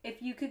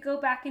 if you could go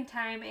back in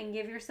time and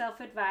give yourself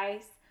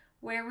advice,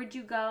 where would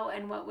you go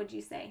and what would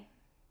you say?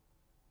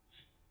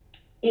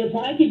 If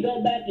I could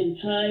go back in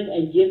time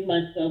and give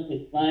myself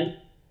advice,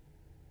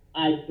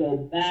 I'd go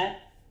back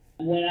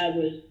when I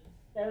was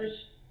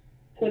first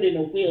put in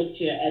a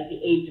wheelchair at the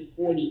age of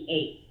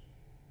 48.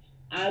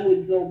 I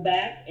would go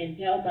back and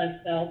tell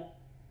myself,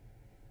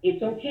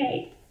 it's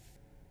okay.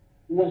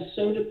 I was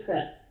so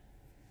depressed.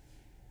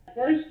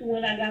 First,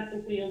 when I got the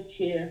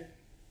wheelchair,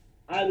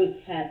 I was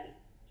happy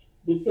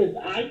because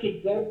I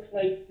could go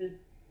places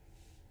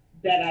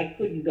that I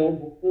couldn't go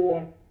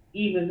before,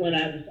 even when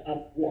I was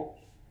up walking.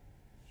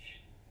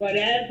 But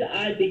as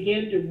I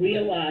began to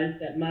realize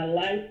that my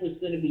life was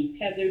going to be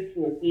tethered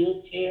to a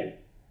wheelchair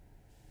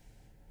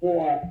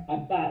for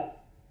about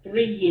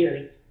 3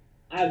 years,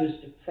 I was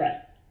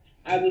depressed.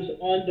 I was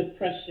on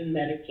depression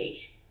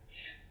medication.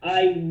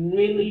 I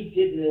really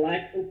didn't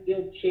like the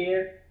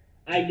wheelchair.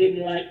 I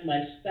didn't like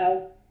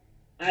myself.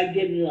 I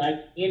didn't like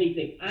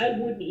anything. I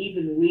wouldn't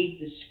even read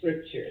the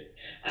scriptures.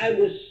 I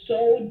was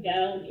so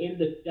down in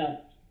the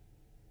dumps.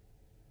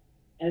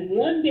 And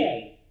one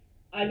day,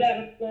 I got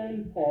a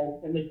phone call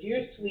from a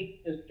dear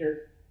sweet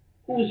sister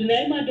whose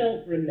name I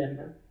don't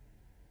remember.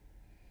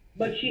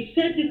 But she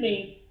said to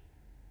me,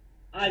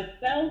 I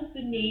felt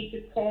the need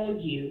to call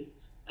you.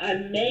 I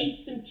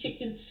made some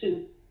chicken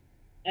soup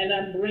and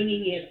I'm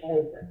bringing it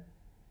over.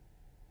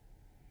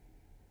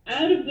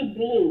 Out of the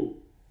blue,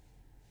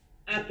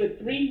 after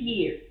 3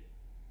 years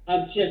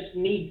of just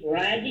me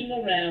dragging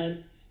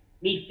around,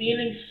 me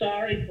feeling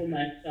sorry for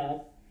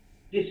myself,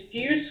 this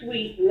dear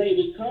sweet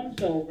lady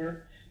comes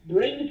over,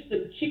 brings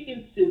some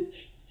chicken soup,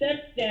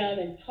 sits down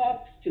and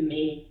talks to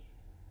me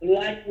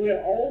like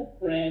we're old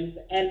friends,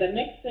 and the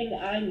next thing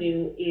I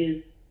knew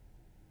is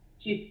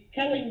she's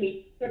telling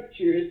me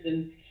scriptures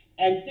and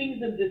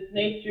things of this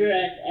nature,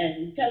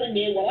 and telling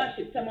me, well, I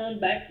should come on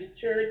back to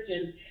church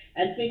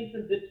and things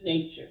of this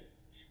nature.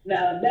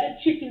 Now,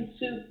 that chicken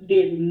soup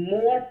did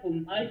more for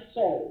my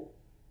soul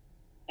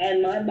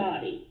and my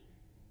body.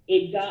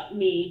 It got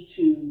me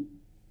to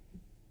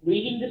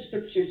reading the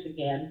scriptures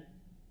again,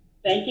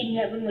 thanking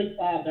Heavenly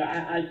Father.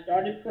 I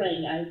started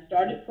praying. I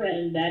started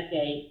praying that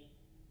day,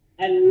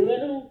 and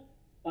little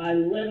by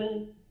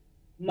little,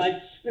 my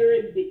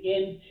spirit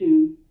began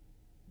to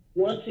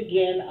once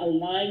again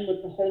align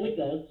with the Holy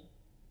Ghost,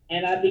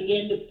 and I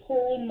began to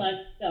pull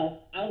myself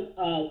out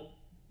of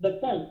the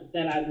funk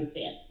that I was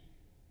in.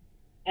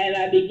 And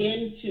I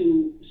began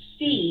to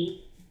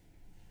see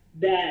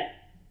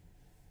that,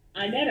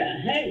 Annetta,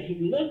 hey,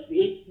 look,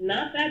 it's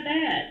not that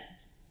bad.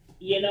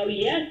 You know,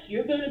 yes,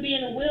 you're going to be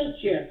in a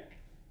wheelchair,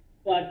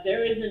 but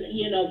there isn't,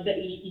 you know, that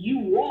you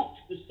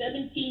walked for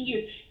 17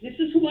 years. This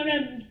is what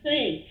I'm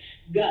saying.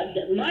 God,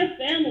 my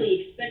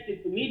family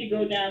expected for me to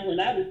go down when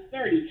I was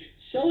 30.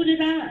 So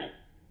did I.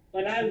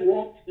 But I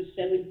walked for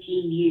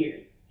 17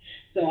 years.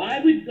 So I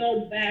would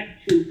go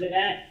back to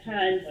that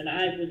time when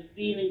I was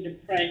feeling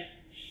depressed,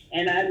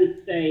 and I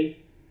would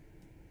say,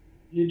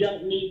 you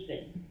don't need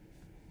this.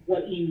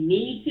 What you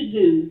need to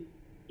do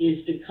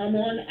is to come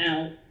on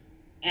out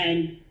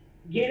and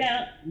get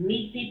out,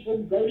 meet people,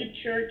 go to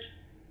church.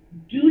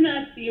 Do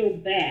not feel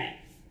bad,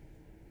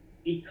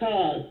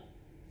 because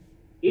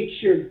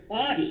it's your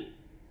body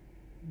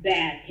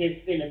that has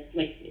been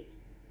afflicted,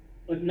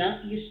 but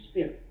not your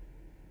spirit.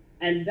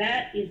 And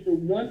that is the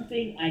one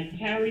thing I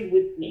carry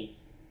with me.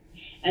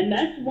 And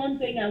that's one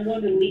thing I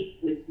want to leave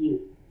with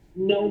you.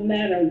 No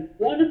matter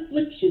what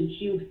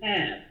afflictions you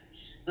have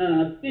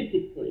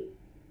physically,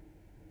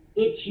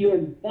 it's your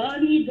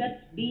body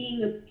that's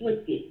being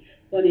afflicted,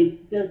 but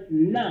it does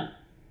not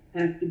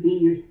have to be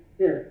your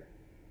spirit.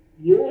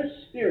 Your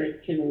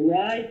spirit can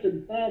rise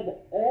above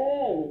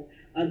all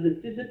of the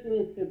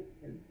physical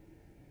symptoms,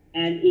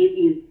 and it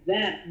is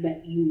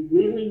that you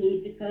really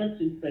need to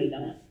concentrate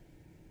on.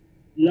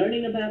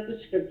 Learning about the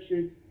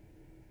scriptures,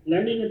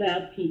 learning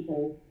about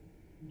people,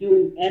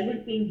 do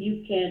everything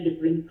you can to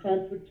bring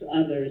comfort to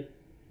others.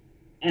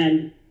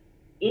 And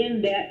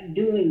in that,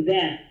 doing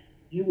that,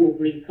 you will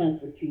bring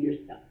comfort to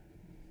yourself.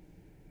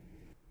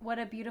 What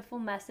a beautiful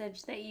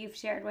message that you've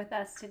shared with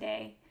us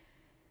today.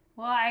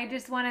 Well, I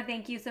just want to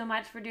thank you so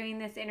much for doing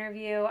this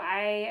interview.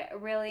 I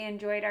really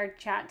enjoyed our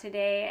chat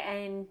today,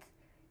 and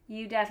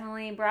you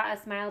definitely brought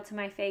a smile to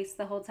my face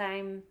the whole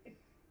time,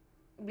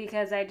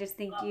 because I just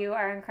think you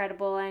are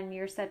incredible and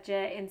you're such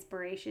an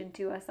inspiration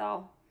to us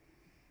all.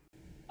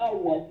 Oh,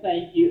 well,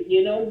 thank you.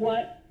 You know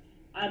what?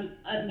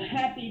 I'm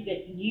happy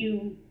that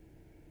you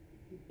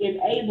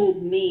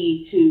enabled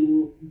me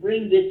to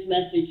bring this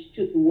message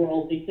to the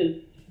world, because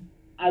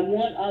I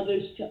want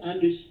others to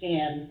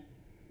understand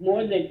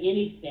more than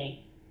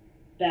anything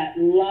that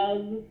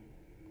love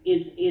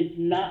is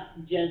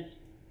not just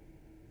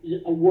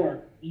a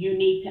word. You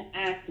need to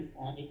act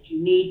upon it.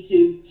 You need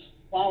to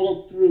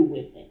follow through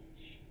with it.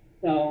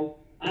 So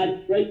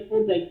I'm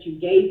grateful that you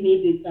gave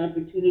me this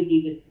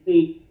opportunity to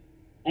speak.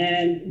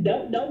 And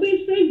don't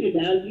be a stranger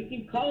now. You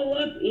can call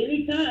up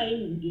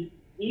anytime,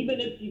 even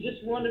if you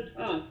just want to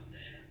talk.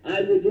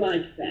 I would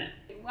like that.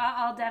 Well,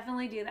 I'll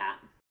definitely do that.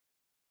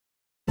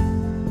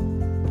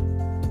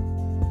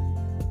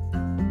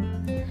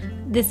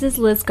 This is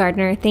Liz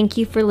Gardner. Thank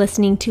you for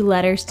listening to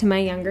Letters to My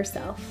Younger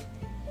Self.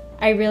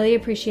 I really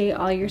appreciate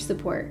all your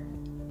support.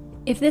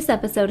 If this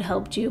episode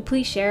helped you,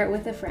 please share it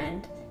with a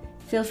friend.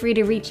 Feel free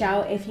to reach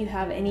out if you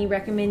have any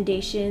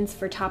recommendations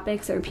for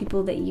topics or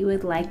people that you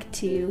would like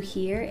to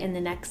hear in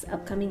the next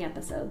upcoming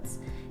episodes.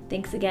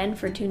 Thanks again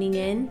for tuning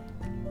in.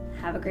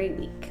 Have a great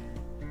week.